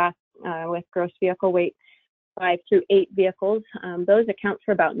vehicle class with gross vehicle weight 5 through 8 vehicles. Those account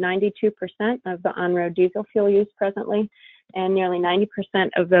for about 92% of the on-road diesel fuel use presently, and nearly 90%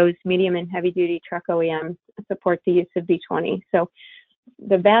 of those medium and heavy-duty truck OEMs support the use of B20. So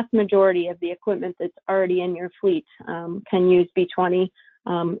the vast majority of the equipment that's already in your fleet can use B20,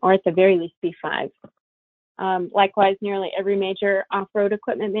 or at the very least B5. Likewise, nearly every major off-road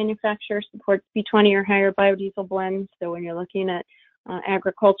equipment manufacturer supports B20 or higher biodiesel blends. So when you're looking at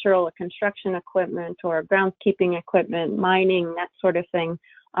agricultural or construction equipment or groundskeeping equipment, mining, that sort of thing,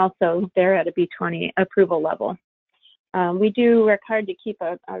 also they're at a B20 approval level. We do work hard to keep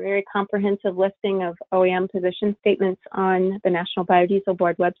a very comprehensive listing of OEM position statements on the National Biodiesel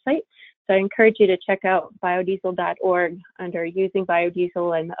Board website. So I encourage you to check out biodiesel.org under Using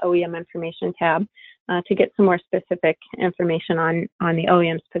Biodiesel and the OEM Information tab to get some more specific information on the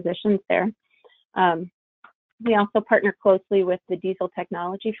OEM's positions there. We also partner closely with the Diesel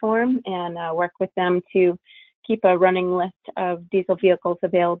Technology Forum and work with them to keep a running list of diesel vehicles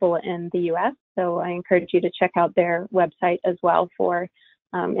available in the U.S. So I encourage you to check out their website as well for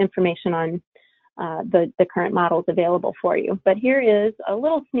information on the current models available for you. But here is a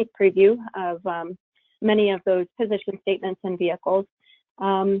little sneak preview of many of those position statements and vehicles.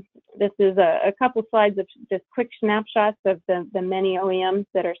 This is a couple slides of just quick snapshots of the many OEMs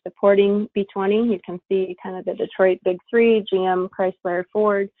that are supporting B20. You can see kind of the Detroit Big Three, GM, Chrysler,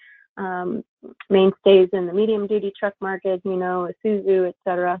 Ford, mainstays in the medium-duty truck market, you know, Isuzu, et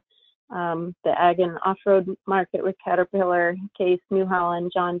cetera. The ag and off-road market with Caterpillar, Case, New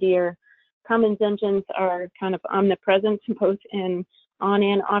Holland, John Deere. Cummins engines are kind of omnipresent both in on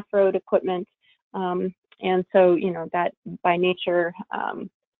and off-road equipment. And so, you know, that by nature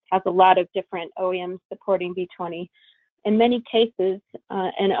has a lot of different OEMs supporting B20. In many cases,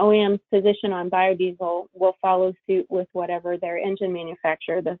 an OEM's position on biodiesel will follow suit with whatever their engine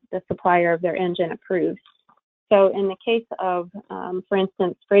manufacturer, the supplier of their engine, approves. So in the case of, for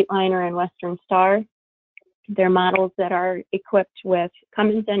instance, Freightliner and Western Star, their models that are equipped with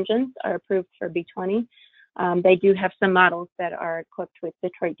Cummins engines are approved for B20. They do have some models that are equipped with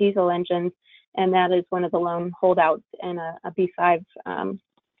Detroit diesel engines, and that is one of the lone holdouts in a B5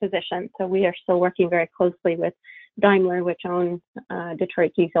 position. So we are still working very closely with Daimler, which owns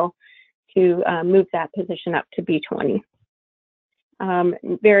Detroit Diesel, to move that position up to B20.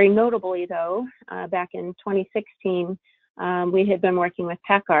 Very notably, though, back in 2016, we had been working with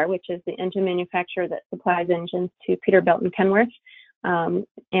PACCAR, which is the engine manufacturer that supplies engines to Peterbilt and Kenworth.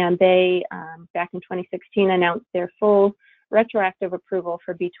 And they, back in 2016, announced their full retroactive approval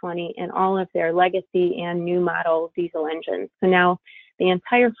for B20 in all of their legacy and new model diesel engines. So now the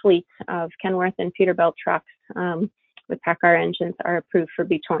entire fleet of Kenworth and Peterbilt trucks with PACCAR engines are approved for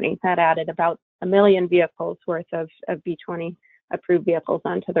B20. That added about 1 million vehicles worth of B20 approved vehicles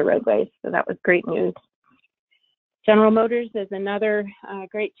onto the roadways. So that was great news. General Motors is another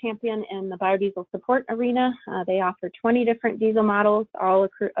great champion in the biodiesel support arena. They offer 20 different diesel models, all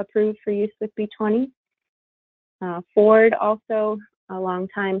approved for use with B20. Ford, also a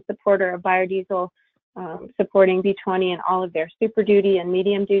longtime supporter of biodiesel, supporting B20 in all of their Super Duty and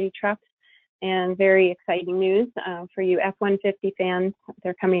medium duty trucks. And very exciting news for you F-150 fans.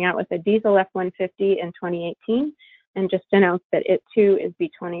 They're coming out with a diesel F-150 in 2018 and just announced that it too is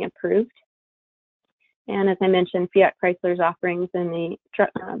B20 approved. And as I mentioned, Fiat Chrysler's offerings in the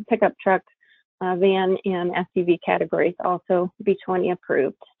pickup truck, van, and SUV categories also B20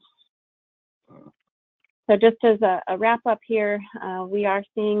 approved. So just as a wrap up here, we are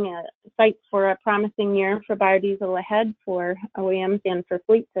seeing sights for a promising year for biodiesel ahead for OEMs and for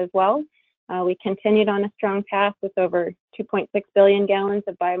fleets as well. We continued on a strong path with over 2.6 billion gallons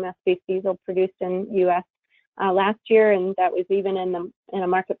of biomass-based diesel produced in the U.S. Last year, and that was even in a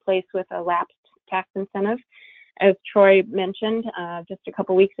marketplace with a lapsed tax incentive. As Troy mentioned just a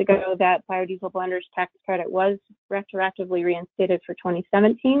couple weeks ago, that biodiesel blenders tax credit was retroactively reinstated for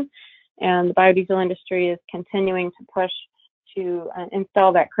 2017, and the biodiesel industry is continuing to push to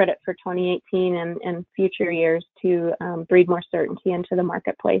install that credit for 2018 and future years to breed more certainty into the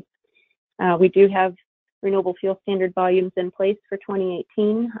marketplace. We do have renewable fuel standard volumes in place for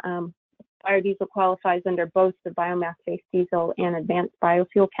 2018. Biodiesel qualifies under both the biomass-based diesel and advanced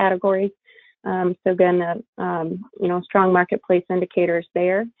biofuel categories. So again, strong marketplace indicators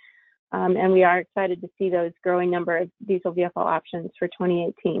there. And we are excited to see those growing number of diesel vehicle options for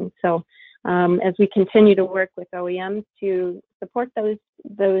 2018. So as we continue to work with OEMs to support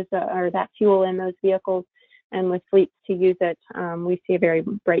that fuel in those vehicles and with fleets to use it, we see a very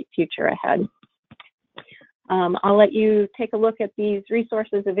bright future ahead. I'll let you take a look at these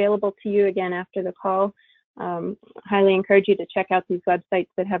resources available to you again after the call. Highly encourage you to check out these websites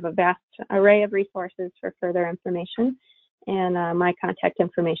that have a vast array of resources for further information. And my contact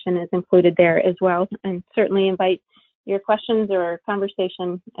information is included there as well. And certainly invite your questions or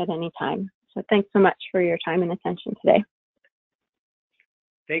conversation at any time. So thanks so much for your time and attention today.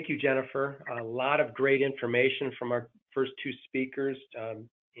 Thank you, Jennifer. A lot of great information from our first two speakers.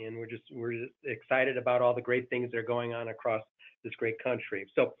 And we're just excited about all the great things that are going on across this great country.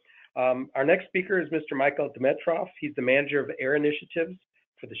 So our next speaker is Mr. Michael Dimitroff. He's the manager of air initiatives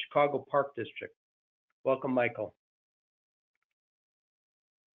for the Chicago Park District. Welcome, Michael.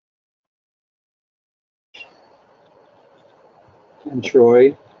 And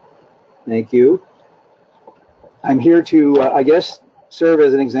Troy, thank you. I'm here to, I guess, serve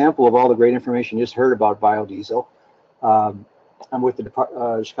as an example of all the great information you just heard about biodiesel. I'm with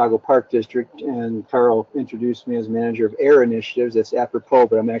the Chicago Park District, and Carl introduced me as manager of air initiatives. That's apropos,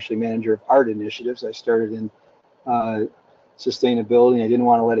 but I'm actually manager of art initiatives. I started in sustainability, and I didn't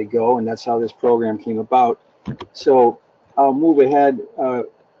want to let it go, and that's how this program came about. So I'll move ahead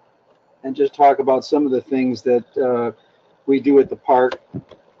and just talk about some of the things that we do at the park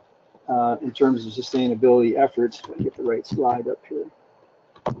in terms of sustainability efforts. If I get the right slide up here.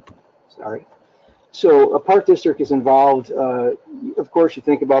 Sorry. So a park district is involved, of course, you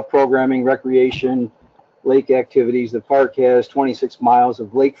think about programming, recreation, lake activities. The park has 26 miles of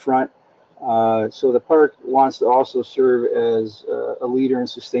lakefront. So the park wants to also serve as a leader in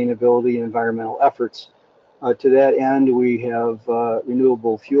sustainability and environmental efforts. To that end, we have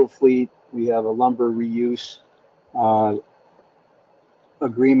renewable fuel fleet. We have a lumber reuse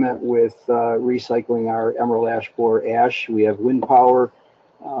agreement with recycling our emerald ash borer ash. We have wind power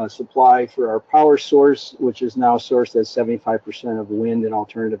supply for our power source, which is now sourced at 75% of wind and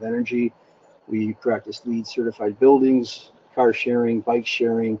alternative energy. We practice LEED certified buildings, car sharing, bike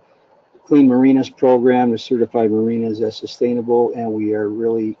sharing, Clean Marinas program to certify marinas as sustainable, and we are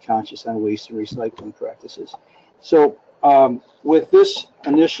really conscious on waste and recycling practices. So with this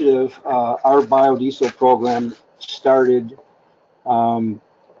initiative, our biodiesel program started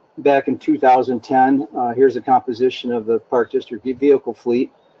back in 2010. Here's the composition of the Park District vehicle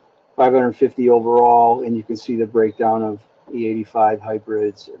fleet, 550 overall, and you can see the breakdown of E85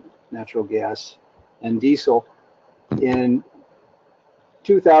 hybrids, natural gas, and diesel. In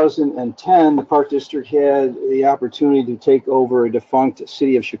 2010, the Park District had the opportunity to take over a defunct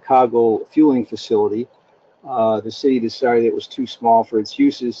City of Chicago fueling facility. The city decided it was too small for its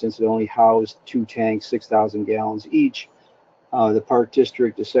uses since it only housed 2 tanks, 6,000 gallons each. The Park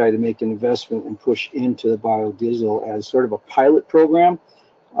District decided to make an investment and push into the biodiesel as sort of a pilot program,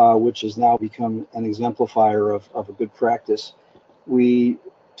 which has now become an exemplifier of a good practice. We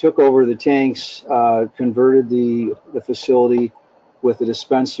took over the tanks, converted the facility with a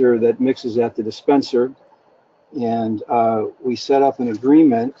dispenser that mixes at the dispenser, and we set up an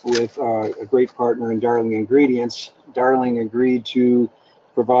agreement with a great partner in Darling Ingredients. Darling agreed to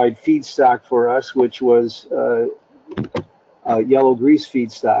provide feedstock for us, which was yellow grease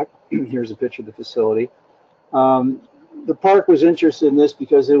feedstock. Here's a picture of the facility. The park was interested in this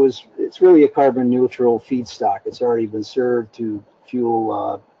because it's really a carbon neutral feedstock. It's already been served to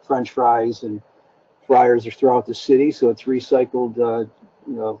fuel French fries and fryers throughout the city, so it's recycled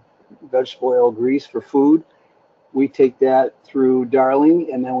vegetable oil grease for food. We take that through Darling,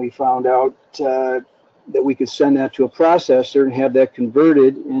 and then we found out that we could send that to a processor and have that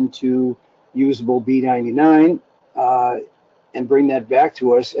converted into usable B99 and bring that back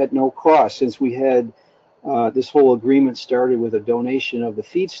to us at no cost. Since we had this whole agreement started with a donation of the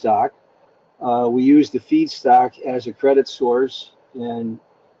feedstock, we used the feedstock as a credit source and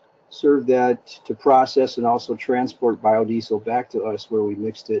served that to process and also transport biodiesel back to us, where we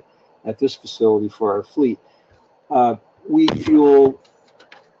mixed it at this facility for our fleet. We fuel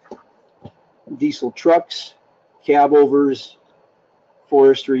diesel trucks, cab overs,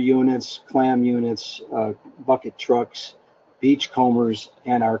 forestry units, clam units, bucket trucks, beach combers,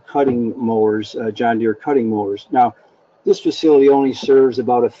 and our cutting mowers, John Deere cutting mowers. Now, this facility only serves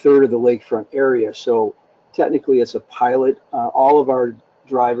about 1/3 of the lakefront area, so technically it's a pilot. All of our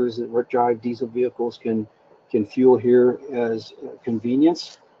drivers that drive diesel vehicles can fuel here as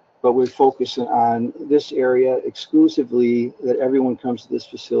convenience, but we're focusing on this area exclusively, that everyone comes to this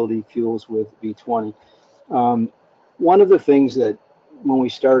facility fuels with B20. One of the things that when we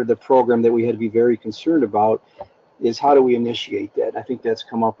started the program that we had to be very concerned about is how do we initiate that? I think that's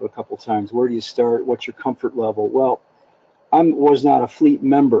come up a couple times. Where do you start? What's your comfort level? Well, I was not a fleet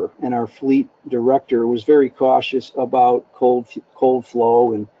member, and our fleet director was very cautious about cold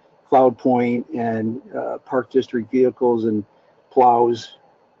flow and cloud point and Park District vehicles and plows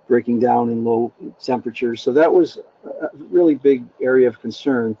breaking down in low temperatures. So that was a really big area of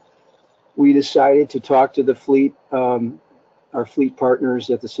concern. We decided to talk to the fleet, our fleet partners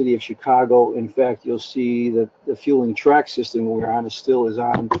at the City of Chicago. In fact, you'll see that the fueling track system we're on is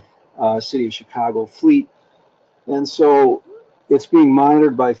on City of Chicago fleet. And so it's being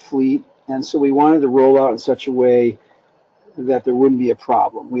monitored by fleet. And so we wanted to roll out in such a way that there wouldn't be a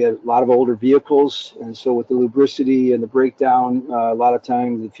problem. We had a lot of older vehicles, and so with the lubricity and the breakdown, a lot of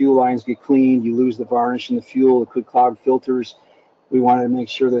times the fuel lines get cleaned, you lose the varnish in the fuel, it could clog filters. We wanted to make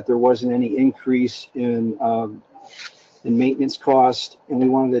sure that there wasn't any increase in maintenance cost, and we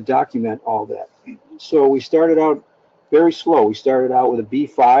wanted to document all that. So we started out very slow. We started out with a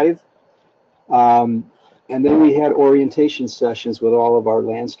B5, and then we had orientation sessions with all of our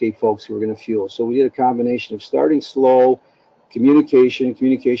landscape folks who were going to fuel. So we did a combination of starting slow,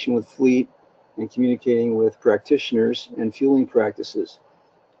 communication with fleet, and communicating with practitioners and fueling practices.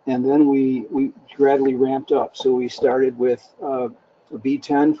 And then we gradually ramped up. So we started with a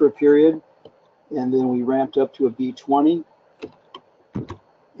B10 for a period, and then we ramped up to a B20.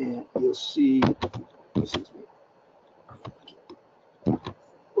 And you'll see,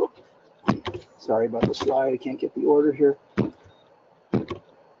 sorry about the slide, I can't get the order here.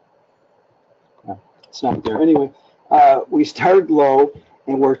 No, it's not there. Anyway, we started low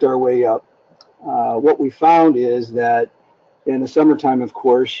and worked our way up. What we found is that in the summertime, of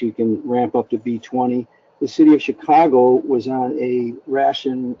course, you can ramp up to B20. The City of Chicago was on a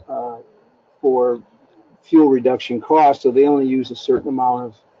ration for fuel reduction cost, so they only use a certain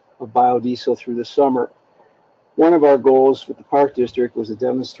amount of biodiesel through the summer. One of our goals with the Park District was to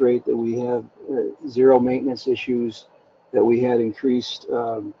demonstrate that we have zero maintenance issues, that we had increased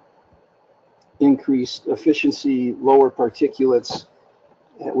efficiency, lower particulates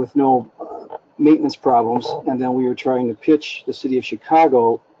with no maintenance problems, and then we were trying to pitch the City of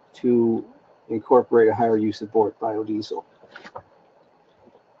Chicago to incorporate a higher use of biodiesel.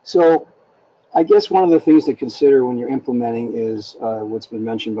 So I guess one of the things to consider when you're implementing is what's been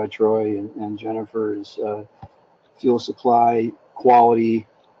mentioned by Troy and Jennifer is fuel supply, quality,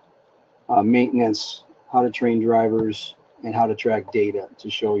 maintenance, how to train drivers, and how to track data to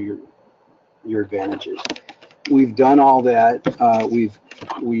show your advantages. We've done all that.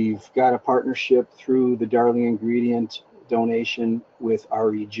 We've got a partnership through the Darling Ingredient donation with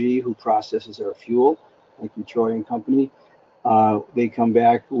REG, who processes our fuel, like Troy and Company. They come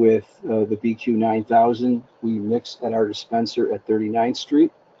back with the BQ 9000. We mix at our dispenser at 39th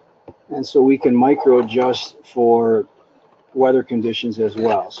Street. And so we can micro adjust for weather conditions as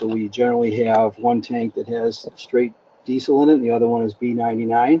well. So we generally have one tank that has straight diesel in it, and the other one is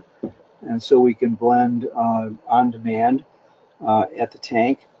B99. And so we can blend on demand at the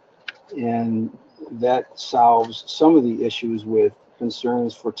tank. And that solves some of the issues with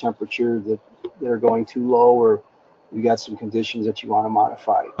concerns for temperature that are going too low, or you got some conditions that you want to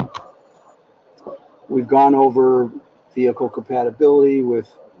modify. We've gone over vehicle compatibility with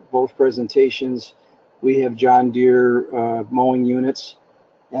both presentations. We have John Deere mowing units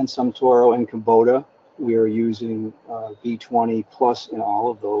and some Toro and Kubota. We are using V20 plus in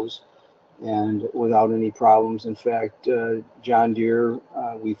all of those, and without any problems. In fact, John Deere,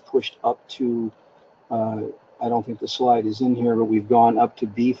 we've pushed up to, I don't think the slide is in here, but we've gone up to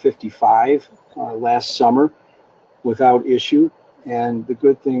B55 last summer without issue. And the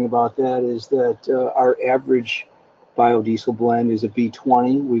good thing about that is that our average biodiesel blend is a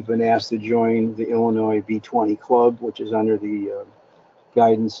B20. We've been asked to join the Illinois B20 Club, which is under the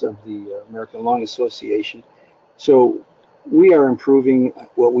guidance of the American Lung Association. So we are improving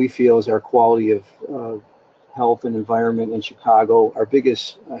what we feel is our quality of health and environment in Chicago. Our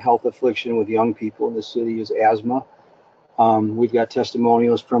biggest health affliction with young people in the city is asthma. We've got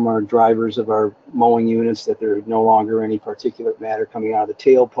testimonials from our drivers of our mowing units that there are no longer any particulate matter coming out of the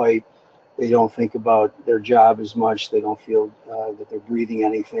tailpipe. They don't think about their job as much. They don't feel that they're breathing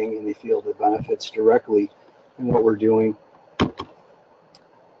anything, and they feel the benefits directly in what we're doing.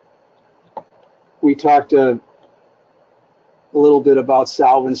 We talked a little bit about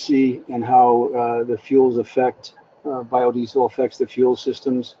solvency and how the fuels affect, biodiesel affects the fuel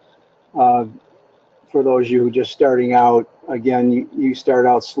systems. For those of you who are just starting out, again, you start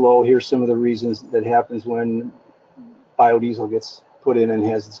out slow. Here's some of the reasons that happens when biodiesel gets put in and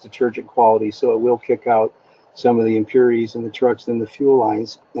has its detergent quality. So it will kick out some of the impurities in the trucks and the fuel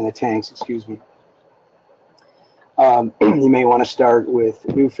lines, and the tanks, excuse me. You may want to start with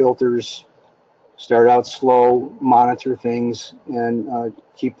new filters, start out slow, monitor things, and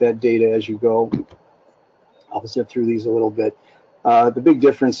keep that data as you go. I'll zip through these a little bit. The big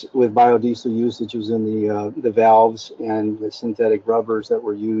difference with biodiesel usage was in the valves and the synthetic rubbers that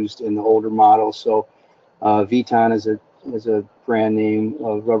were used in the older models. So Viton is a brand name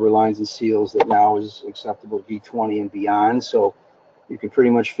of rubber lines and seals that now is acceptable V20 and beyond. So you can pretty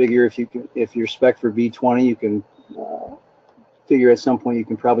much figure if you're spec for V20, you can figure at some point you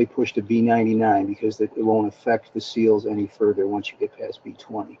can probably push to B99 because it won't affect the seals any further once you get past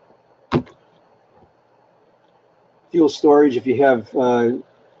B20. Fuel storage, if you have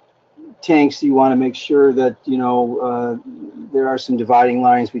tanks, you want to make sure that there are some dividing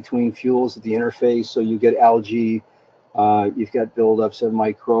lines between fuels at the interface, so you get algae, you've got buildups of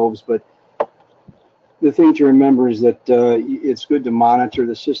microbes. But the thing to remember is that it's good to monitor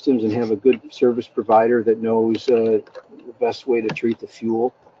the systems and have a good service provider that knows the best way to treat the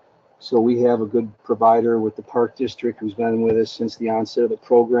fuel. So we have a good provider with the Park District who's been with us since the onset of the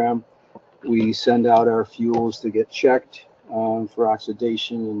program. We send out our fuels to get checked for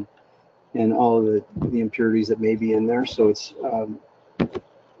oxidation and all of the impurities that may be in there. So it's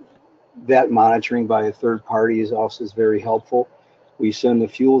that monitoring by a third party is also very helpful. We send the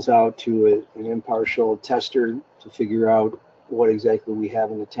fuels out to an impartial tester to figure out what exactly we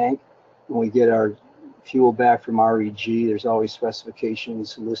have in the tank. When we get our fuel back from REG, there's always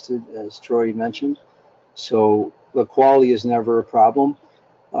specifications listed, as Troy mentioned. So the quality is never a problem.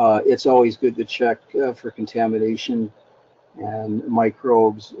 It's always good to check for contamination and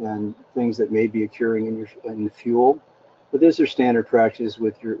microbes and things that may be occurring in the fuel. But those are standard practice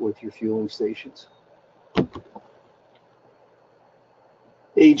with your fueling stations.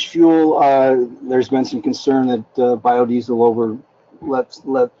 Aged fuel, there's been some concern that biodiesel let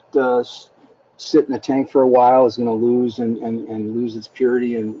sit in the tank for a while is going to lose and lose its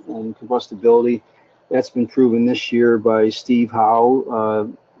purity and combustibility. That's been proven this year by Steve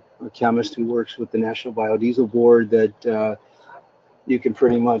Howe, a chemist who works with the National Biodiesel Board, that you can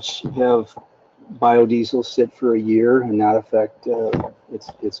pretty much have biodiesel sit for a year and not affect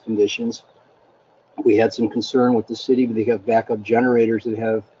its conditions. We had some concern with the city, but they have backup generators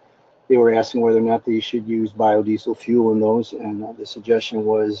they were asking whether or not they should use biodiesel fuel in those, and the suggestion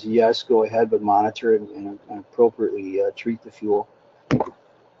was yes, go ahead, but monitor it and appropriately treat the fuel.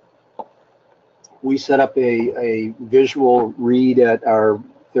 We set up a visual read at our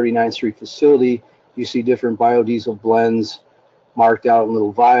 39th Street facility. You see different biodiesel blends marked out in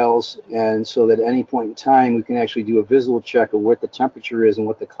little vials, and so that at any point in time we can actually do a visual check of what the temperature is and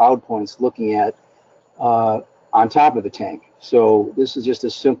what the cloud point's looking at on top of the tank. So this is just a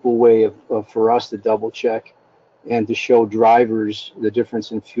simple way for us to double check and to show drivers the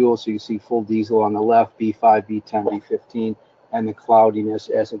difference in fuel. So you see full diesel on the left, B5, B10, B15, and the cloudiness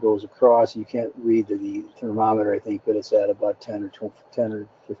as it goes across. You can't read the thermometer, I think, but it's at about 10 or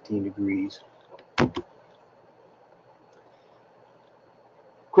 15 degrees.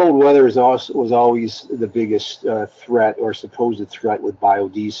 Cold weather was always the biggest threat or supposed threat with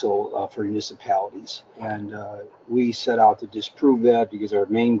biodiesel for municipalities. And we set out to disprove that because our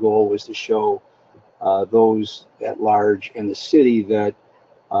main goal was to show those at large in the city that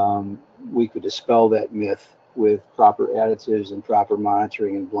we could dispel that myth with proper additives and proper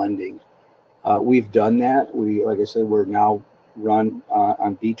monitoring and blending. We've done that. Like I said, we're now run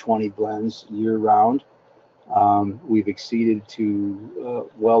on B20 blends year round. We've exceeded to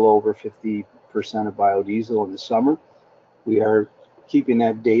well over 50% of biodiesel in the summer. We are keeping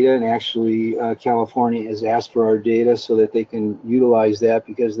that data, and actually California has asked for our data so that they can utilize that,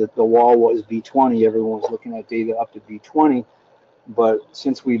 because the wall was B20. Everyone was looking at data up to B20, but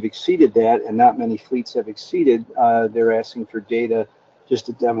since we've exceeded that, and not many fleets have exceeded, they're asking for data just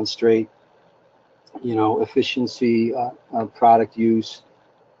to demonstrate, efficiency, product use,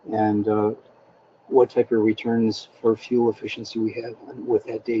 and what type of returns for fuel efficiency we have with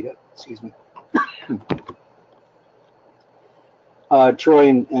that data. Excuse me. Troy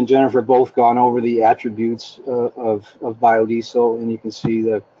and Jennifer both gone over the attributes of biodiesel, and you can see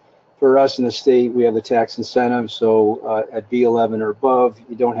that for us in the state, we have the tax incentive. So at B11 or above,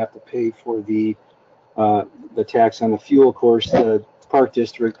 you don't have to pay for the tax on the fuel. Of course, the Park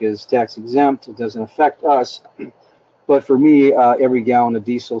District is tax exempt. It doesn't affect us. But for me, every gallon of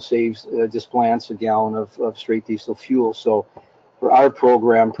diesel saves just plants a gallon of straight diesel fuel. So for our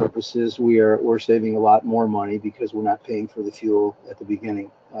program purposes, we're saving a lot more money because we're not paying for the fuel at the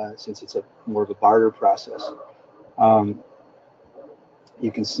beginning, since it's more of a barter process.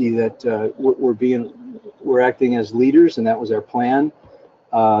 You can see that we're acting as leaders, and that was our plan.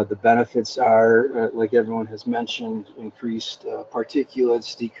 The benefits are, like everyone has mentioned, increased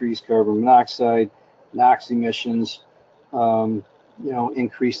particulates, decreased carbon monoxide, NOx emissions,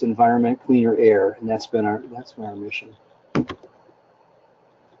 increased environment, cleaner air, and that's been our mission.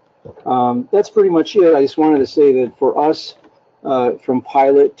 That's pretty much it. I just wanted to say that for us, from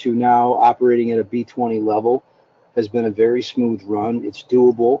pilot to now operating at a B20 level has been a very smooth run. It's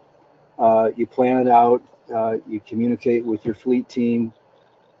doable. You plan it out, you communicate with your fleet team,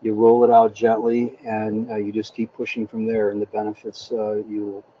 you roll it out gently, and you just keep pushing from there, and the benefits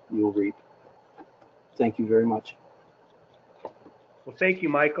you'll reap. Thank you very much. Well, thank you,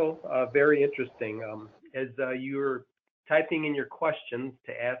 Michael. Very interesting. As you're typing in your questions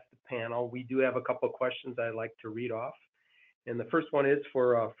to ask the panel, we do have a couple of questions I'd like to read off. And the first one is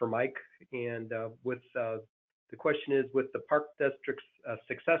for Mike. And the question is, with the Park District's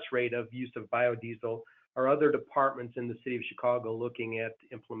success rate of use of biodiesel, are other departments in the city of Chicago looking at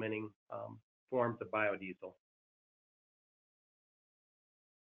implementing forms of biodiesel?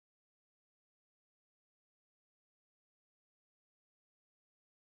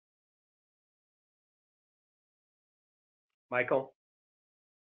 Michael?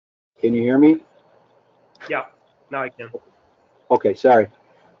 Can you hear me? Yeah, now I can. Okay, sorry.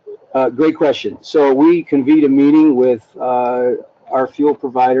 Great question. So we convened a meeting with our fuel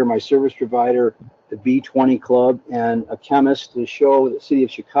provider, my service provider, the B20 Club, and a chemist to show the city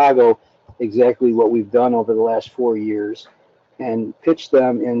of Chicago exactly what we've done over the last 4 years, and pitch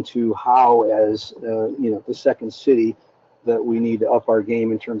them into how, as the second city, that we need to up our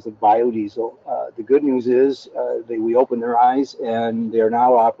game in terms of biodiesel. The good news is we opened their eyes, and they are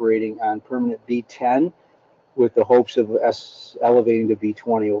now operating on permanent B10 with the hopes of us elevating to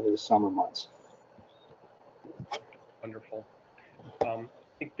B20 over the summer months. Wonderful. I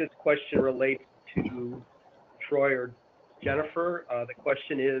think this question relates to Troy or Jennifer. The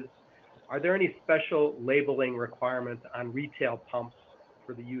question is, are there any special labeling requirements on retail pumps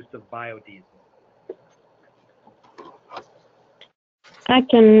for the use of biodiesel? I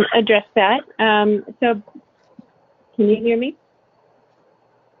can address that. So can you hear me?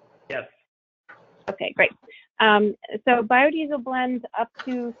 Yes. Okay, great. So biodiesel blends up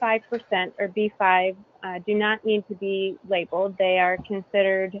to 5% or B5 do not need to be labeled. They are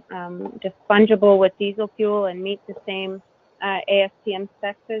considered just fungible with diesel fuel and meet the same ASTM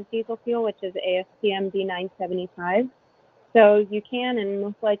specs as diesel fuel, which is ASTM D975. So you can and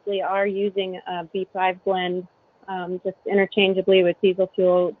most likely are using a B5 blend just interchangeably with diesel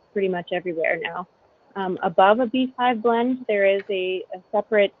fuel pretty much everywhere now. Above a B5 blend, there is a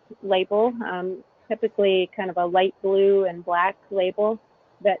separate label, typically kind of a light blue and black label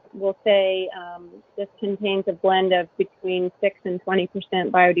that will say this contains a blend of between 6 and 20%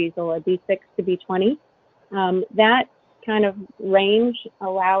 biodiesel, a B6 to B20. That kind of range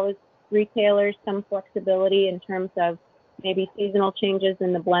allows retailers some flexibility in terms of maybe seasonal changes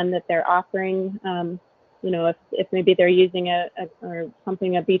in the blend that they're offering. If maybe they're using or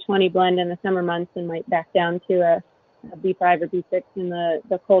pumping a B20 blend in the summer months and might back down to a B5 or B6 in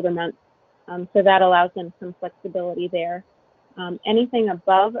the colder months. So that allows them some flexibility there. Anything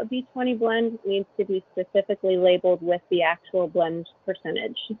above a B20 blend needs to be specifically labeled with the actual blend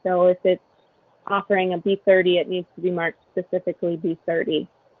percentage. So if it's offering a B30, it needs to be marked specifically B30.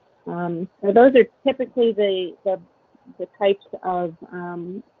 So those are typically the types of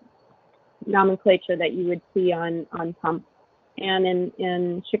nomenclature that you would see on pumps. And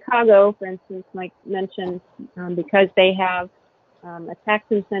in Chicago, for instance, Mike mentioned, because they have a tax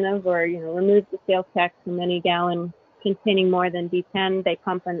incentive or remove the sales tax from any gallon containing more than B10, they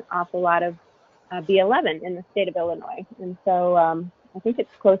pump an awful lot of B11 in the state of Illinois. And so I think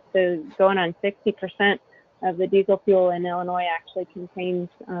it's close to going on 60% of the diesel fuel in Illinois actually contains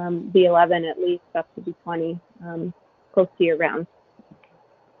B11, at least up to B20, close to year round.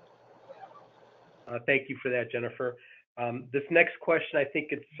 Thank you for that, Jennifer. This next question, I think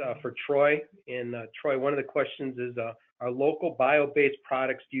it's for Troy. And Troy, one of the questions is, are local bio-based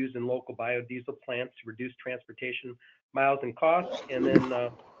products used in local biodiesel plants to reduce transportation miles and costs? And then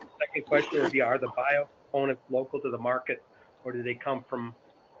second question would be, are the bio components local to the market, or do they come from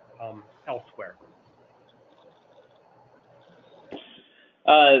elsewhere?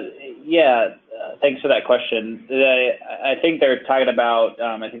 Thanks for that question. I think they're talking about,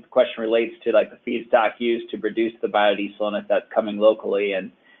 I think the question relates to like the feedstock used to produce the biodiesel and if that's coming locally.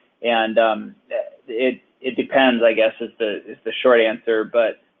 And it depends, I guess, is the short answer,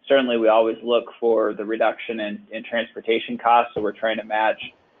 but certainly we always look for the reduction in transportation costs. So we're trying to match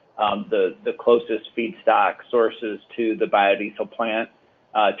the closest feedstock sources to the biodiesel plant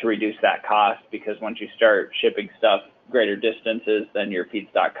to reduce that cost, because once you start shipping stuff greater distances, then your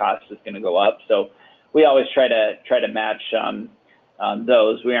feedstock cost is going to go up. So we always try to match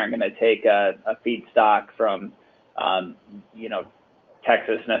those. We aren't going to take a feedstock from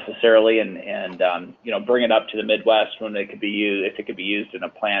Texas necessarily, and you know, bring it up to the Midwest when it could be used, if it could be used in a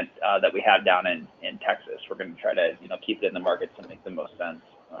plant that we have down in Texas. We're going to try to, you know, keep it in the markets and make the most sense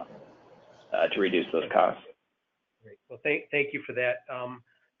to reduce those costs. Great. Well, thank you for that.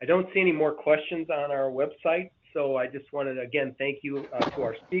 I don't see any more questions on our website, so I just wanted to again thank you to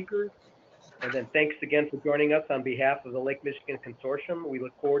our speakers, and then thanks again for joining us on behalf of the Lake Michigan Consortium. We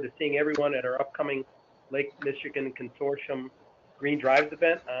look forward to seeing everyone at our upcoming Lake Michigan Consortium Green Drives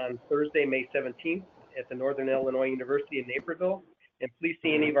event on Thursday, May 17th at the Northern Illinois University in Naperville. And please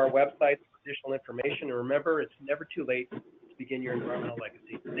see any of our websites for additional information. And remember, it's never too late to begin your environmental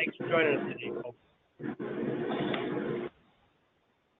legacy. Thanks for joining us today, folks.